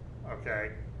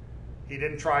 Okay, he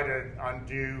didn't try to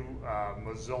undo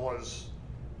Mozilla's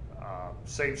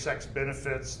same-sex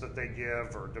benefits that they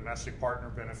give or domestic partner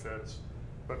benefits,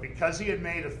 but because he had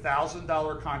made a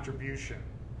 $1,000 contribution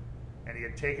and he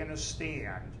had taken a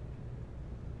stand,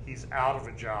 he's out of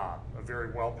a job, a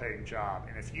very well-paying job.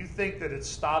 And if you think that it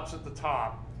stops at the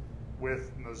top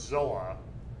with Mozilla,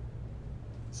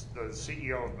 the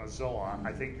CEO of Mozilla,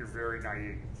 I think you're very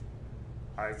naive.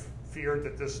 I've feared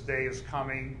that this day is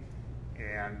coming,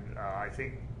 and I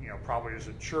think, probably as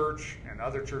a church and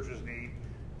other churches need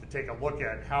to take a look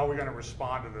at how we're going to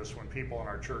respond to this when people in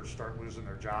our church start losing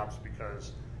their jobs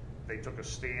because they took a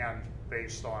stand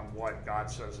based on what God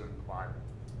says in the Bible.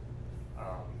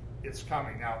 It's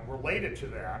coming. Now, related to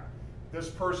that, this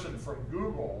person from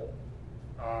Google,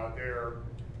 their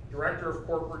director of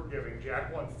corporate giving,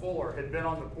 Jacqueline Fuller, had been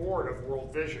on the board of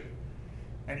World Vision.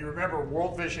 And you remember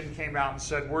World Vision came out and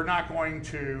said, we're not going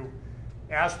to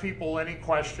ask people any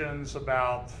questions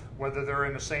about whether they're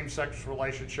in a same-sex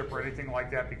relationship or anything like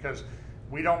that because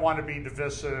we don't want to be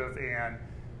divisive, and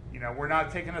we're not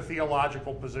taking a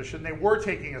theological position. They were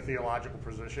taking a theological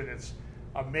position. It's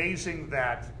amazing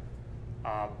that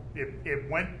it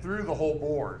went through the whole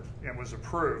board and was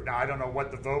approved. Now, I don't know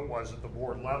what the vote was at the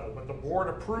board level, but the board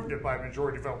approved it by a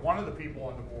majority vote. One of the people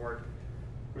on the board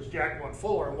was Jacqueline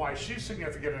Fuller, and why she's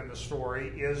significant in the story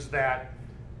is that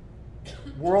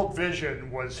World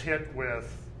Vision was hit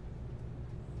with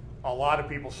a lot of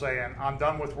people saying, I'm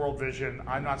done with World Vision,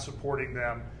 I'm not supporting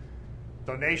them.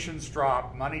 Donations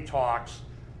dropped, money talks.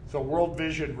 So World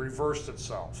Vision reversed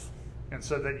itself and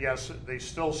said that yes, they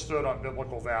still stood on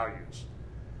biblical values.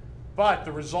 But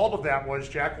the result of that was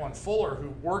Jacqueline Fuller, who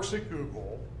works at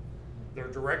Google, their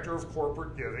director of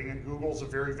corporate giving, and Google's a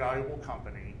very valuable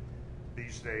company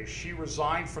these days, she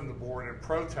resigned from the board in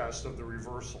protest of the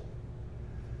reversal.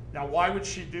 Now, why would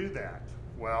she do that?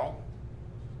 Well,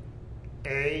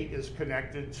 A is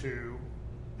connected to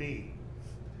B.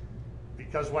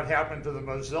 Because what happened to the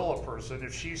Mozilla person,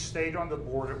 if she stayed on the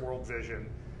board at World Vision,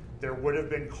 there would have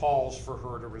been calls for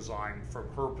her to resign from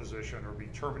her position or be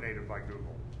terminated by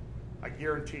Google. I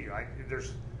guarantee you,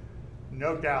 there's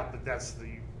no doubt that that's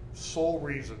the sole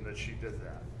reason that she did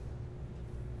that.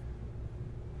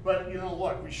 But,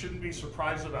 look, we shouldn't be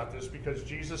surprised about this because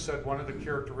Jesus said one of the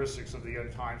characteristics of the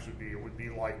end times would be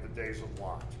like the days of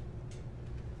Lot.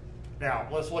 Now,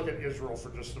 let's look at Israel for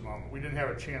just a moment. We didn't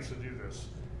have a chance to do this.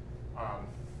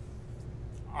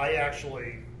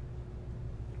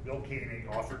 Bill Keeney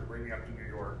offered to bring me up to New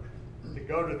York to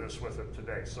go to this with him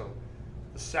today. So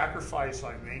the sacrifice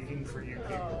I'm making for you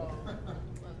people.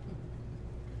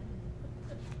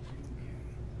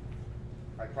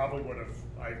 I probably would have,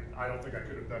 I don't think I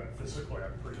could have done it physically.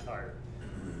 I'm pretty tired.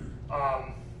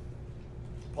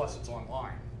 Plus it's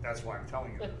online. That's why I'm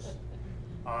telling you this.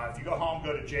 If you go home,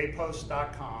 go to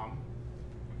jpost.com.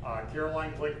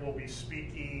 Caroline Glick will be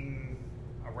speaking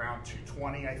around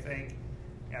 2:20, I think.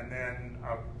 And then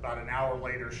about an hour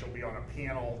later, she'll be on a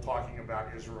panel talking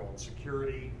about Israel and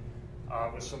security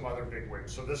with some other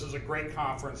bigwigs. So this is a great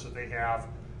conference that they have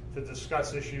to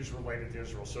discuss issues related to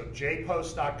Israel. So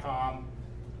jpost.com,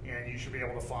 and you should be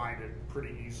able to find it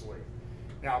pretty easily.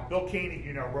 Now, Bill Koenig,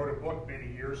 you know, wrote a book many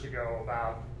years ago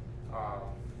about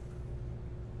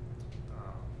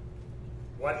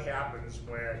what happens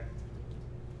when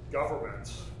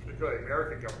governments, particularly the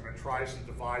American government, tries to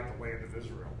divide the land of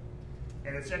Israel.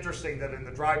 And it's interesting that in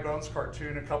the Dry Bones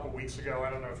cartoon a couple weeks ago,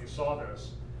 I don't know if you saw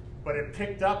this, but it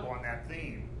picked up on that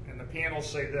theme. And the panels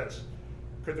say this: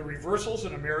 could the reversals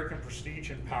in American prestige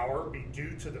and power be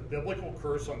due to the biblical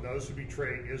curse on those who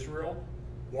betray Israel?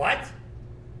 What?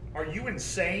 Are you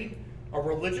insane? A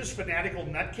religious fanatical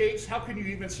nutcase? How can you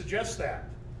even suggest that?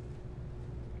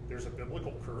 There's a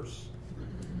biblical curse.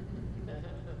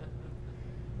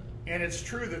 And it's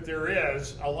true that there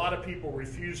is. A lot of people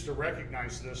refuse to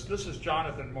recognize this. This is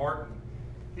Jonathan Martin.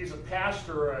 He's a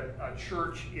pastor at a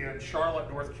church in Charlotte,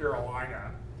 North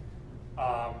Carolina.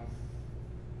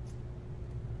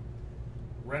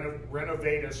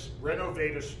 Renovatus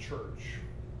Church.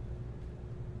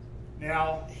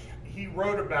 Now, he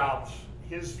wrote about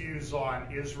his views on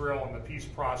Israel and the peace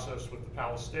process with the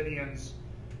Palestinians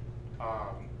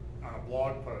on a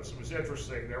blog post. It was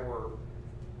interesting. There were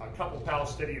a couple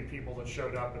Palestinian people that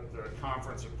showed up at the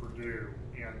conference at Purdue,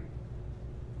 and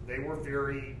they were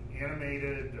very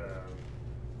animated,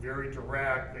 very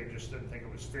direct. They just didn't think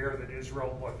it was fair that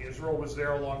Israel was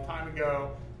there a long time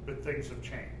ago, but things have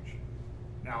changed.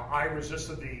 Now, I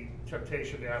resisted the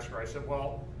temptation to ask her. I said,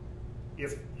 well,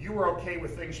 if you were okay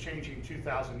with things changing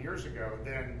 2,000 years ago,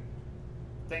 then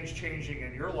things changing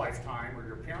in your lifetime or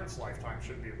your parents' lifetime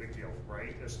shouldn't be a big deal,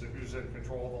 right, as to who's in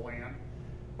control of the land.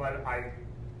 But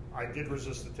I did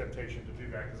resist the temptation to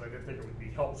do that because I didn't think it would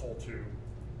be helpful to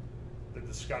the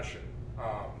discussion.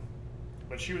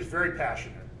 But she was very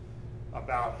passionate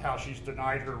about how she's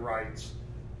denied her rights,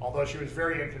 although she was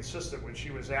very inconsistent when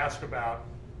she was asked about,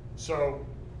 so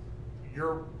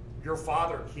your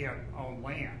father can't own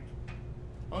land.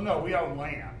 Oh no, we own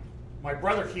land. My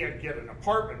brother can't get an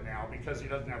apartment now because he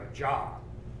doesn't have a job.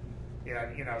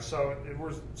 And, you know, so there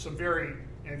were some very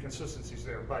inconsistencies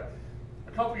there. But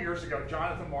a couple years ago,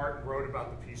 Jonathan Martin wrote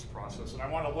about the peace process, and I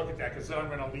want to look at that because then I'm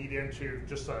going to lead into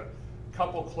just a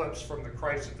couple clips from the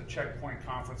Christ at the Checkpoint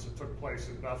conference that took place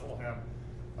in Bethlehem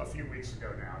a few weeks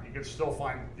ago now. You can still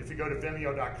find, if you go to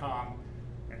Vimeo.com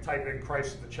and type in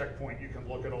Christ at the Checkpoint, you can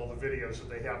look at all the videos that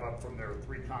they have up from their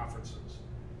 3 conferences.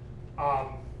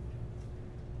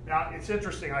 Now, it's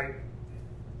interesting. I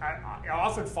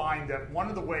often find that one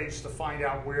of the ways to find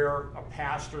out where a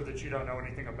pastor that you don't know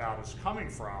anything about is coming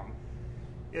from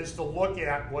is to look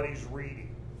at what he's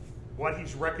reading, what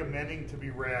he's recommending to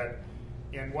be read,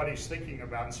 and what he's thinking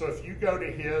about. And so if you go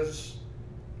to his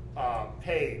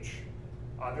page,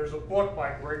 there's a book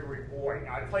by Gregory Boyd.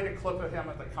 Now, I played a clip of him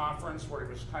at the conference where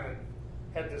he was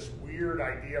had this weird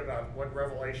idea about what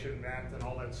Revelation meant and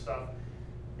all that stuff.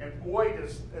 And Boyd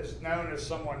is known as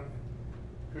someone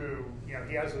who, you know,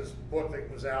 he has this book that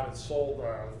was out and sold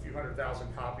a few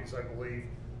 100,000 copies, I believe,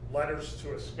 Letters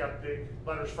from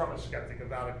a Skeptic,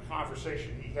 about a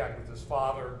conversation he had with his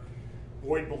father.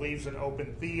 Boyd believes in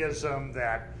open theism,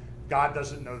 that God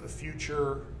doesn't know the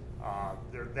future.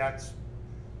 That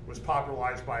was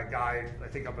popularized by a guy, I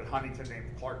think, up at Huntington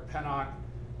named Clark Pennock,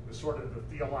 was sort of the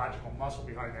theological muscle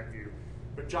behind that view.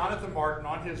 But Jonathan Martin,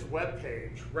 on his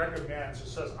webpage, recommends, it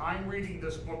says, I'm reading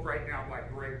this book right now by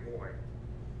Greg Boyd,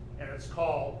 and it's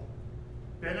called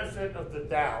Benefit of the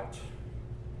Doubt,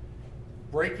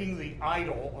 Breaking the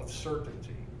Idol of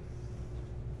Certainty.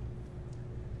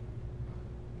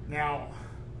 Now,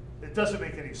 it doesn't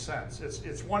make any sense.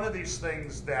 It's one of these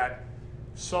things that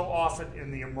so often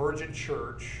in the emergent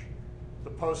church, the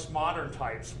postmodern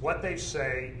types, what they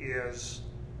say is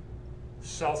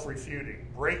self-refuting,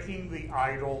 breaking the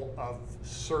idol of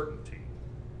certainty.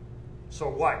 So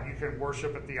what? You can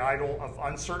worship at the idol of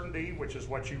uncertainty, which is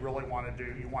what you really want to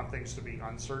do. You want things to be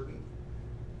uncertain.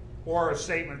 Or a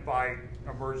statement by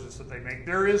emergents that they make,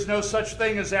 there is no such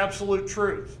thing as absolute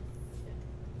truth.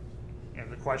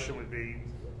 And the question would be,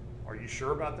 are you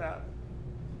sure about that?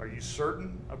 Are you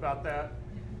certain about that?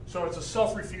 So it's a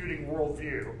self-refuting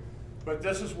worldview. But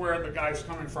this is where the guy's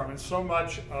coming from. And so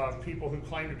much of people who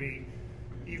claim to be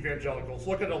evangelicals.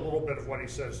 Look at a little bit of what he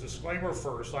says. Disclaimer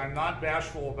first, I'm not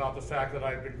bashful about the fact that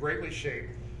I've been greatly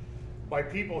shaped by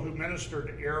people who minister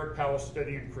to Arab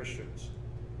Palestinian Christians.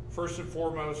 First and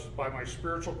foremost, by my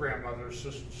spiritual grandmother,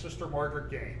 Sister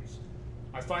Margaret Gaines.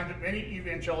 I find that many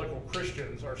evangelical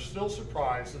Christians are still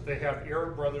surprised that they have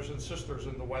Arab brothers and sisters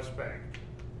in the West Bank,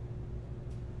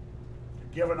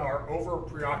 given our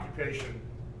over-preoccupation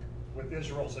with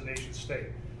Israel as a nation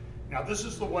state. Now, this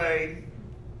is the way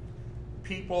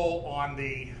people on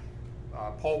the,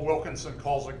 Paul Wilkinson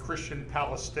calls it Christian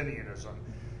Palestinianism.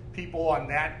 People on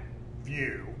that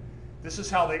view, this is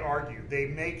how they argue. They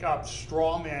make up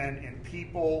straw men and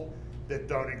people that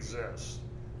don't exist.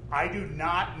 I do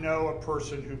not know a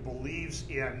person who believes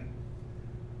in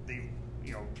the,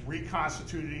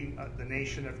 reconstituting the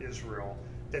nation of Israel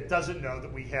that doesn't know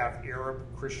that we have Arab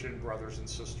Christian brothers and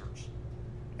sisters.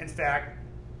 In fact,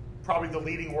 probably the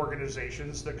leading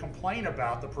organizations that complain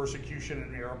about the persecution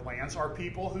in Arab lands are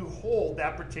people who hold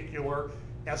that particular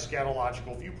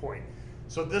eschatological viewpoint.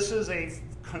 So this is a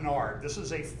canard. This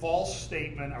is a false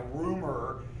statement, a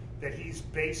rumor that he's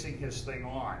basing his thing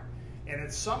on. And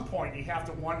at some point, you have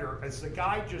to wonder, is the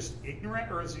guy just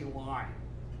ignorant or is he lying?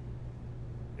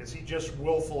 Is he just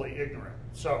willfully ignorant?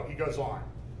 So he goes on.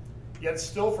 Yet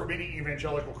still for many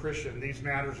evangelical Christians, these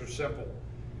matters are simple.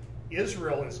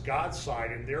 Israel is God's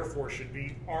side and therefore should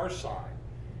be our side.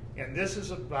 And this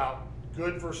is about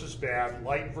good versus bad,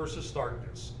 light versus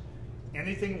darkness.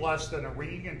 Anything less than a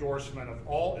ringing endorsement of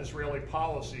all Israeli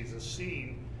policies is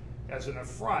seen as an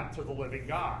affront to the living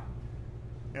God.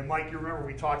 And Mike, you remember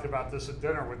we talked about this at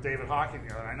dinner with David Hawking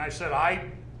the other night, and I said,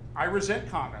 I resent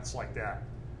comments like that.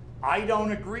 I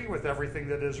don't agree with everything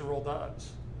that Israel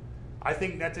does. I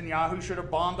think Netanyahu should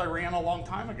have bombed Iran a long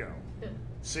time ago.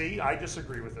 See, I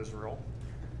disagree with Israel.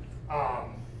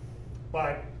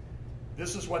 But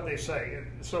this is what they say.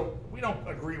 And so we don't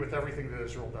agree with everything that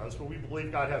Israel does, but we believe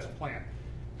God has a plan.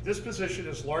 This position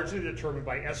is largely determined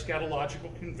by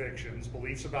eschatological convictions,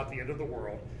 beliefs about the end of the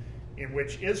world, in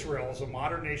which Israel as a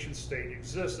modern nation state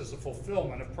exists as a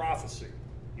fulfillment of prophecy.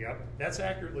 Yep, that's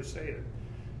accurately stated.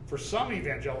 For some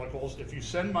evangelicals, if you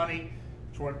send money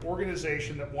to an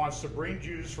organization that wants to bring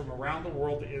Jews from around the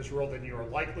world to Israel, then you are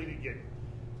likely to get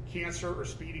cancer or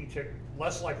speeding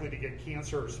less likely to get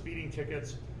cancer or speeding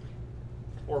tickets,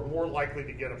 or more likely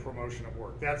to get a promotion at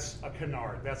work. That's a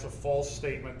canard. That's a false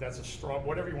statement. That's a straw,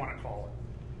 whatever you want to call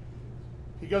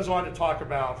it. He goes on to talk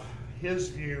about his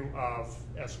view of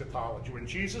eschatology. When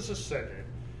Jesus ascended,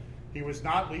 he was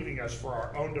not leaving us for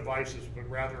our own devices, but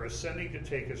rather ascending to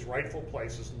take his rightful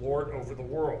place as Lord over the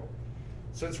world.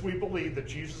 Since we believe that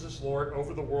Jesus is Lord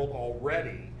over the world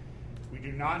already, we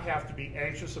do not have to be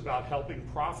anxious about helping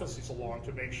prophecies along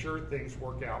to make sure things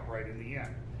work out right in the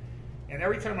end. And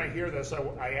every time I hear this,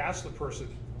 I ask the person,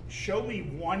 show me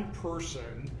one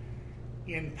person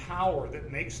in power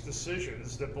that makes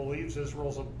decisions that believes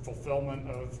Israel's a fulfillment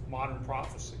of modern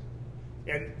prophecy.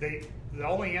 And the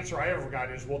only answer I ever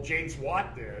got is, well, James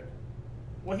Watt did.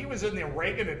 Well, he was in the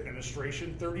Reagan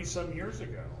administration 30-some years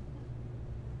ago.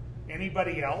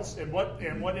 Anybody else? And what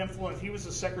influence? He was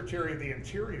the Secretary of the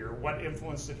Interior. What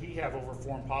influence did he have over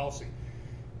foreign policy?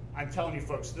 I'm telling you,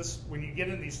 folks, when you get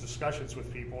in these discussions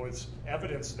with people, it's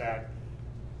evidence that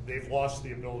they've lost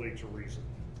the ability to reason.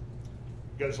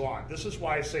 Goes on. This is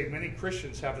why I say many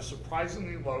Christians have a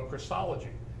surprisingly low Christology.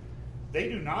 They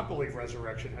do not believe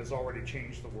resurrection has already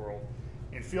changed the world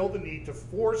and feel the need to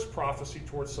force prophecy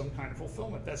towards some kind of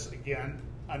fulfillment. That's, again,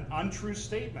 an untrue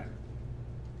statement.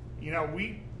 You know,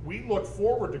 we look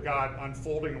forward to God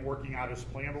unfolding and working out his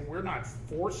plan, but we're not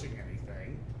forcing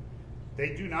anything.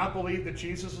 They do not believe that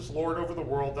Jesus is Lord over the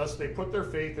world, thus they put their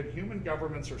faith in human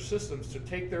governments or systems to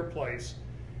take their place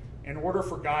in order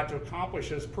for God to accomplish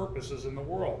his purposes in the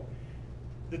world.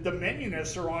 The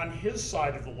dominionists are on his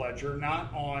side of the ledger,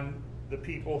 not on the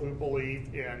people who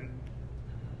believe in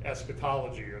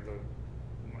eschatology or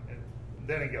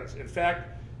then he goes. In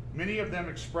fact, many of them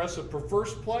express a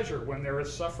perverse pleasure when there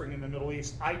is suffering in the Middle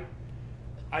East.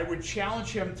 I would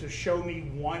challenge him to show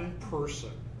me one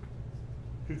person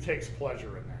who takes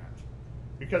pleasure in that,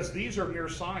 because these are mere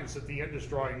signs that the end is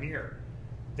drawing near.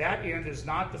 That end is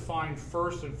not defined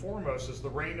first and foremost as the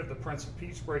reign of the Prince of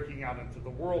Peace breaking out into the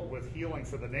world with healing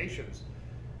for the nations,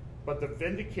 but the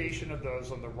vindication of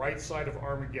those on the right side of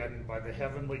Armageddon by the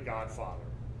heavenly Godfather.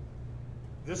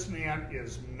 This man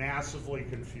is massively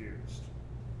confused.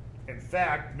 In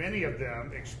fact, many of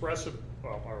them express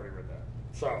well, I already read that.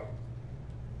 So,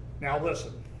 now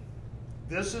listen.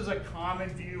 This is a common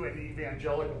view in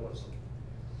evangelicalism.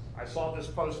 I saw this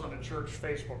post on a church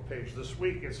Facebook page this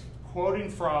week. It's quoting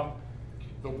from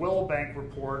the Willowbank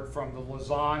report from the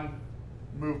Lausanne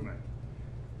movement.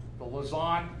 The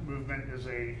Lausanne movement is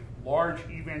a large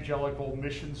evangelical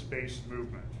missions-based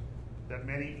movement that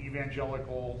many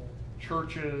evangelical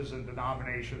churches and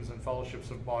denominations and fellowships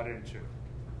have bought into.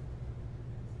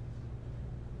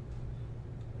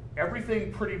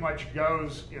 Everything pretty much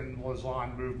goes in the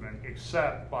Lausanne movement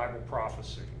except Bible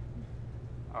prophecy.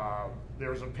 There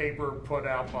was a paper put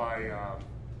out by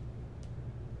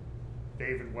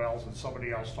David Wells and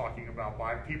somebody else talking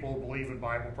about people who believe in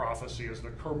Bible prophecy as the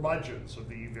curmudgeons of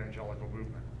the evangelical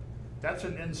movement. That's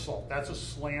an insult. That's a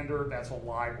slander. That's a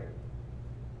libel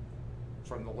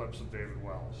from the lips of David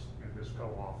Wells and his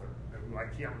co-author, who I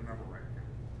can't remember right now.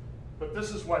 But this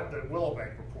is what the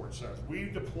Willowbank report says. We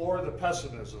deplore the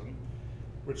pessimism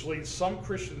which leads some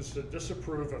Christians to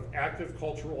disapprove of active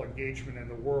cultural engagement in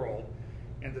the world,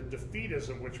 and the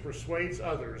defeatism which persuades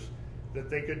others that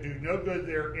they could do no good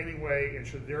there anyway and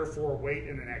should therefore wait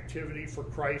in an activity for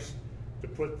Christ to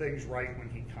put things right when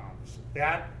he comes.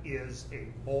 That is a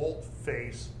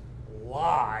bold-faced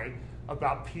lie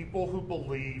about people who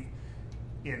believe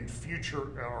in future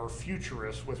or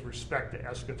futurists with respect to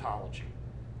eschatology.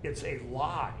 It's a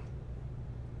lie.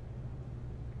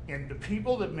 And the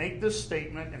people that make this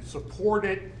statement and support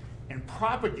it and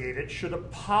propagate it should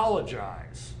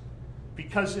apologize,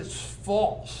 because it's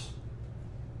false.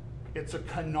 It's a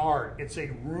canard. It's a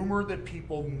rumor that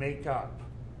people make up.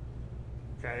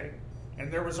 Okay?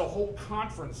 And there was a whole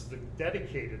conference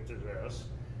dedicated to this.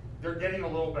 They're getting a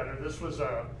little better. This was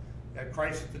at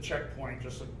Christ at the Checkpoint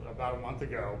just about a month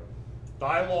ago.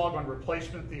 Dialogue on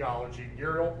Replacement Theology,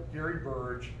 Gary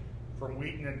Burge from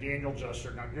Wheaton and Daniel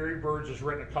Juster. Now, Gary Burge has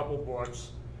written a couple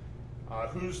books,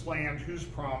 Whose Land, Whose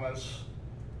Promise,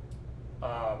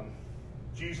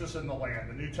 Jesus in the Land,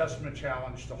 the New Testament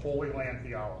Challenge to Holy Land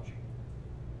Theology.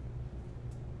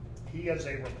 He is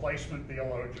a replacement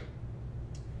theologian.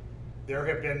 There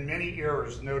have been many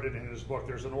errors noted in his book.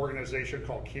 There's an organization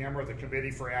called CAMRA, the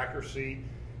Committee for Accuracy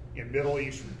in Middle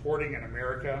East Reporting in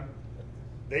America.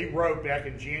 They wrote back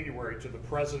in January to the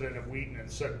president of Wheaton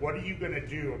and said, what are you going to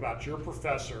do about your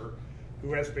professor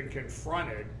who has been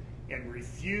confronted and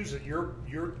refused, your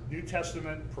New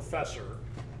Testament professor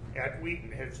at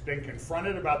Wheaton has been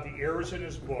confronted about the errors in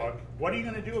his book. What are you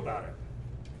going to do about it?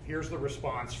 Here's the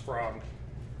response from,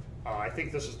 I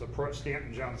think this is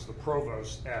Stanton Jones, the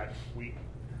provost at Wheaton.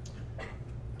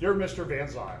 Dear Mr. Van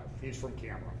Zyl, he's from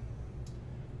CAMRA.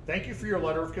 Thank you for your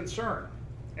letter of concern.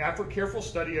 After careful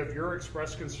study of your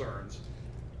expressed concerns,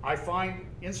 I find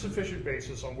insufficient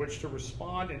basis on which to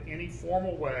respond in any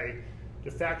formal way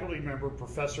to faculty member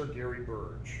Professor Gary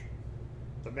Burge.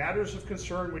 The matters of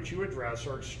concern which you address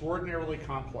are extraordinarily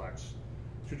complex.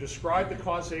 To describe the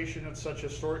causation of such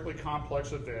historically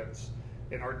complex events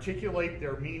and articulate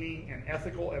their meaning and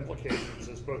ethical implications,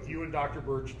 as both you and Dr.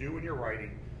 Burge do in your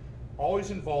writing,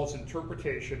 always involves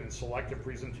interpretation and selective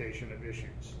presentation of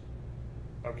issues.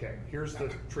 Okay, here's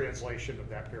the translation of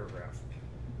that paragraph.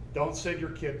 Don't send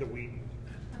your kid to Wheaton.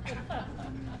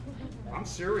 I'm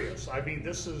serious. I mean,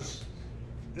 this is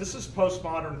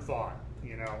postmodern thought,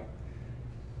 you know.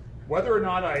 Whether or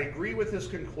not I agree with his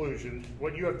conclusion,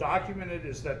 what you have documented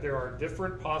is that there are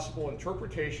different possible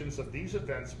interpretations of these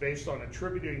events based on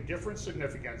attributing different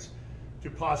significance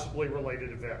to possibly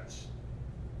related events.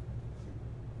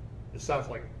 It sounds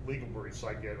like legal briefs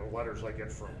I get or letters I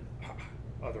get from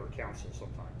other counsel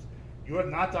sometimes. You have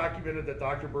not documented that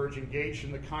Dr. Burge engaged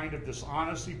in the kind of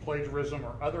dishonesty, plagiarism,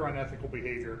 or other unethical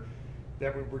behavior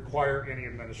that would require any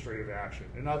administrative action.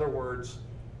 In other words,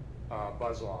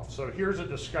 buzz off. So here's a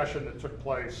discussion that took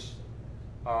place,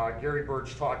 Gary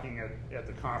Burge talking at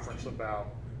the conference about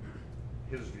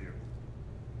his view.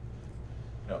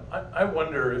 You know, I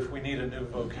wonder if we need a new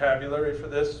vocabulary for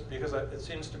this, because it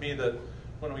seems to me that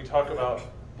when we talk about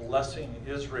blessing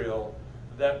Israel,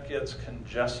 that gets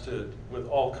congested with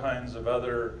all kinds of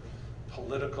other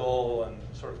political and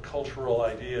sort of cultural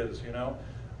ideas, you know.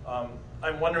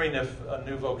 I'm wondering if a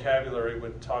new vocabulary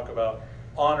would talk about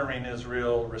honoring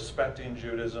Israel, respecting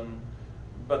Judaism,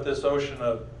 but this ocean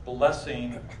of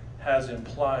blessing has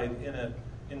implied in it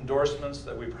endorsements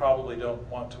that we probably don't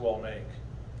want to all make.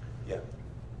 Yeah.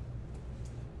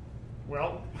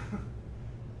 Well,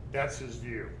 that's his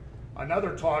view.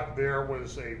 Another talk there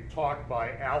was a talk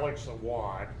by Alex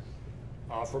Awad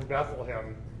from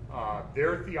Bethlehem.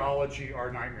 Their theology,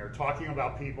 our nightmare, talking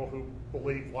about people who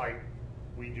believe like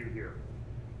we do here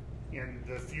in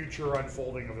the future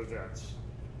unfolding of events.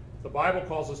 The Bible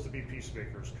calls us to be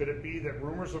peacemakers. Could it be that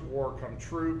rumors of war come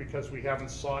true because we haven't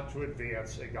sought to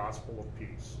advance a gospel of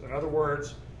peace? In other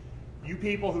words, you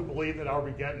people who believe that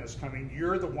Armageddon is coming,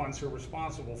 you're the ones who are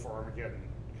responsible for Armageddon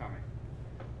coming.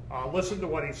 listen to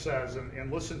what he says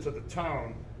and listen to the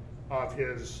tone of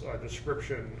his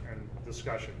description and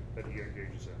discussion that he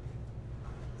engages in.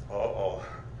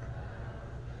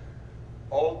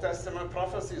 Old Testament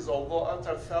prophecies, although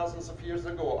uttered thousands of years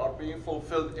ago, are being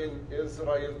fulfilled in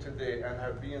Israel today and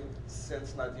have been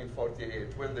since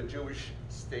 1948, when the Jewish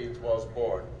state was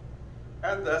born.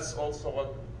 And that's also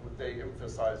what they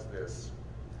emphasize this.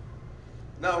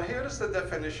 Now, here is the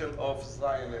definition of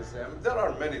Zionism. There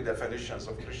are many definitions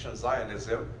of Christian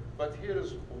Zionism, but here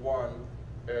is one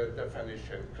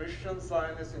definition. Christian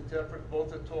Zionists interpret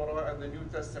both the Torah and the New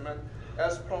Testament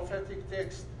as prophetic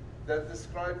texts that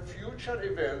describe future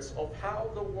events of how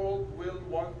the world will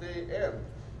one day end,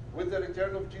 with the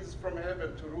return of Jesus from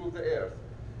heaven to rule the earth.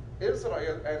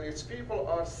 Israel and its people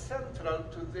are central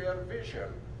to their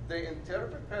vision. They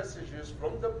interpret passages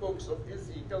from the books of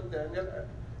Ezekiel, Daniel,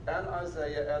 and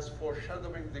Isaiah as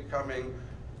foreshadowing the coming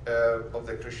of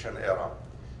the Christian era.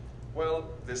 Well,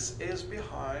 this is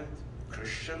behind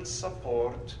Christian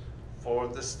support for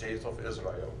the state of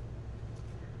Israel.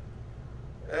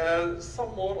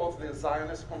 Some more of the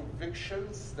Zionist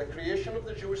convictions. The creation of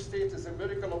the Jewish state is a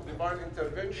miracle of divine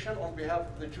intervention on behalf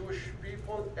of the Jewish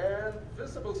people and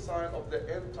visible sign of the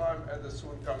end time and the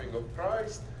soon coming of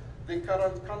Christ. The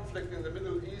current conflict in the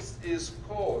Middle East is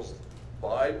caused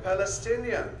by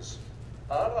Palestinians,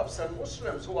 Arabs, and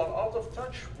Muslims who are out of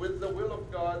touch with the will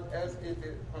of God as it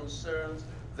concerns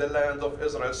the land of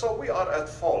Israel. So we are at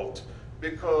fault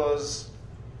because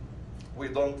we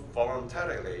don't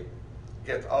voluntarily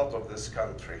get out of this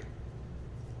country.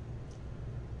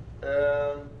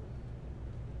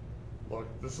 Look,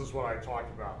 this is what I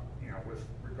talked about, with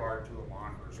regard to the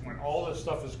mongers. When all this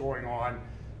stuff is going on,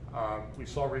 we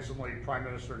saw recently Prime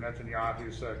Minister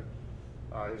Netanyahu said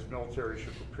his military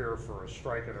should prepare for a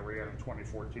strike in Iran in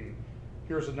 2014.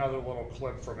 Here's another little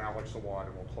clip from Alex Awad,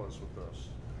 and we'll close with this.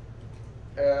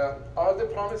 Are the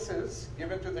promises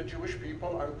given to the Jewish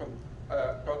people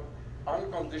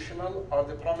unconditional? Are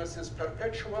the promises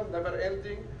perpetual,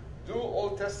 never-ending? Do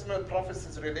Old Testament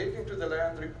prophecies relating to the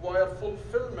land require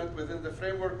fulfillment within the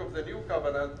framework of the New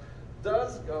Covenant?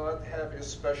 Does God have a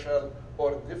special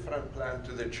or different plan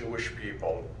to the Jewish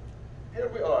people? Here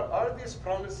we are. Are these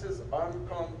promises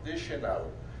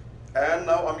unconditional? And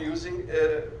now I'm using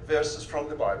verses from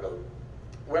the Bible.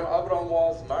 When Abraham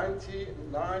was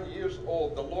 99 years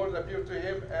old, the Lord appeared to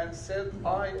him and said,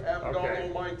 I am God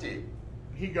Almighty.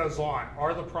 He goes on.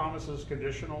 Are the promises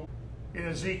conditional? In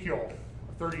Ezekiel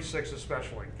 36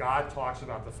 especially, God talks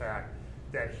about the fact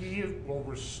that he will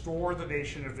restore the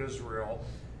nation of Israel,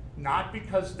 not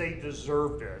because they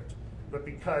deserved it, but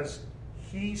because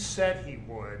he said he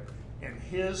would, and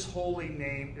his holy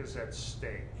name is at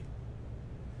stake.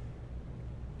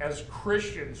 As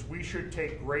Christians, we should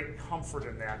take great comfort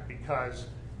in that, because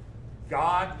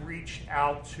God reached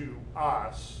out to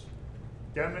us,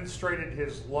 demonstrated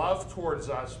his love towards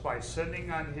us by sending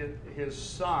on his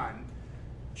Son,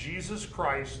 Jesus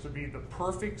Christ, to be the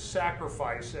perfect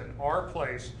sacrifice in our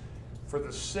place for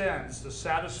the sins, to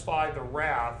satisfy the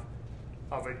wrath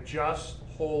of a just,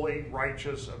 holy,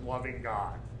 righteous, and loving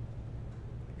God.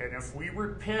 And if we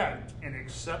repent and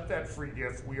accept that free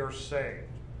gift, we are saved.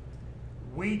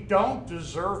 We don't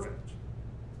deserve it.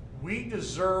 We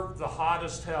deserve the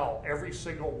hottest hell, every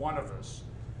single one of us.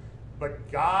 But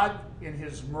God, in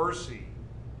his mercy,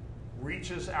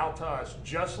 reaches out to us,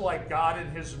 just like God,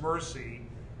 in his mercy,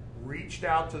 reached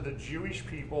out to the Jewish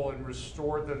people and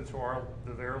restored them to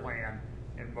their land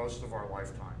in most of our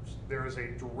lifetimes. There is a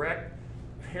direct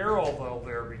parallel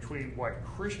there between what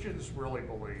Christians really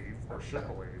believe, or should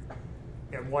believe,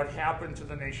 and what happened to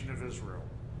the nation of Israel.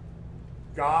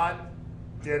 God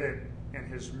did it in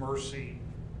his mercy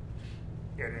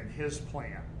and in his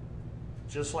plan,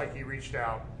 just like he reached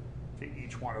out to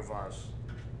each one of us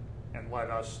and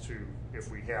led us to, if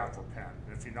we have, repent.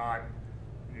 And if you're not,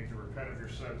 you need to repent of your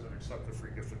sins and accept the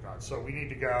free gift of God. So we need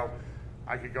to go.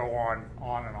 I could go on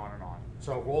and on and on.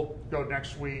 So we'll go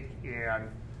next week, and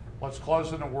let's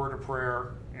close in a word of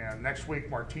prayer. And next week,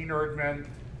 Martine Erdman,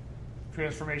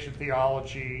 Transformation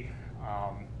Theology.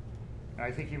 And I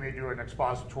think he may do an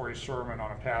expository sermon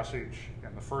on a passage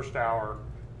in the first hour,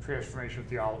 Transformation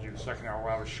Theology in the second hour.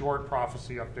 We'll have a short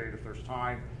prophecy update if there's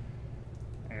time.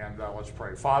 And let's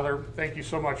pray. Father, thank you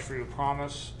so much for your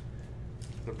promise,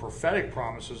 the prophetic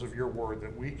promises of your word,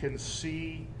 that we can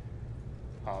see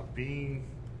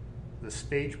the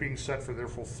stage being set for their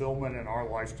fulfillment in our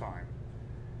lifetime.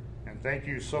 And thank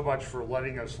you so much for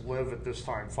letting us live at this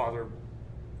time. Father,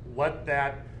 let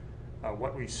that,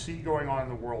 what we see going on in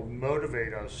the world,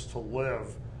 motivate us to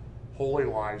live holy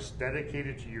lives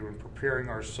dedicated to you and preparing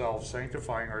ourselves,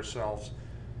 sanctifying ourselves,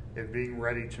 and being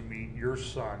ready to meet your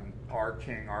Son, our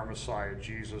King, our Messiah,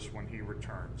 Jesus, when he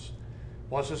returns.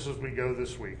 Bless us as we go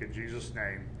this week. In Jesus'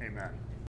 name, amen.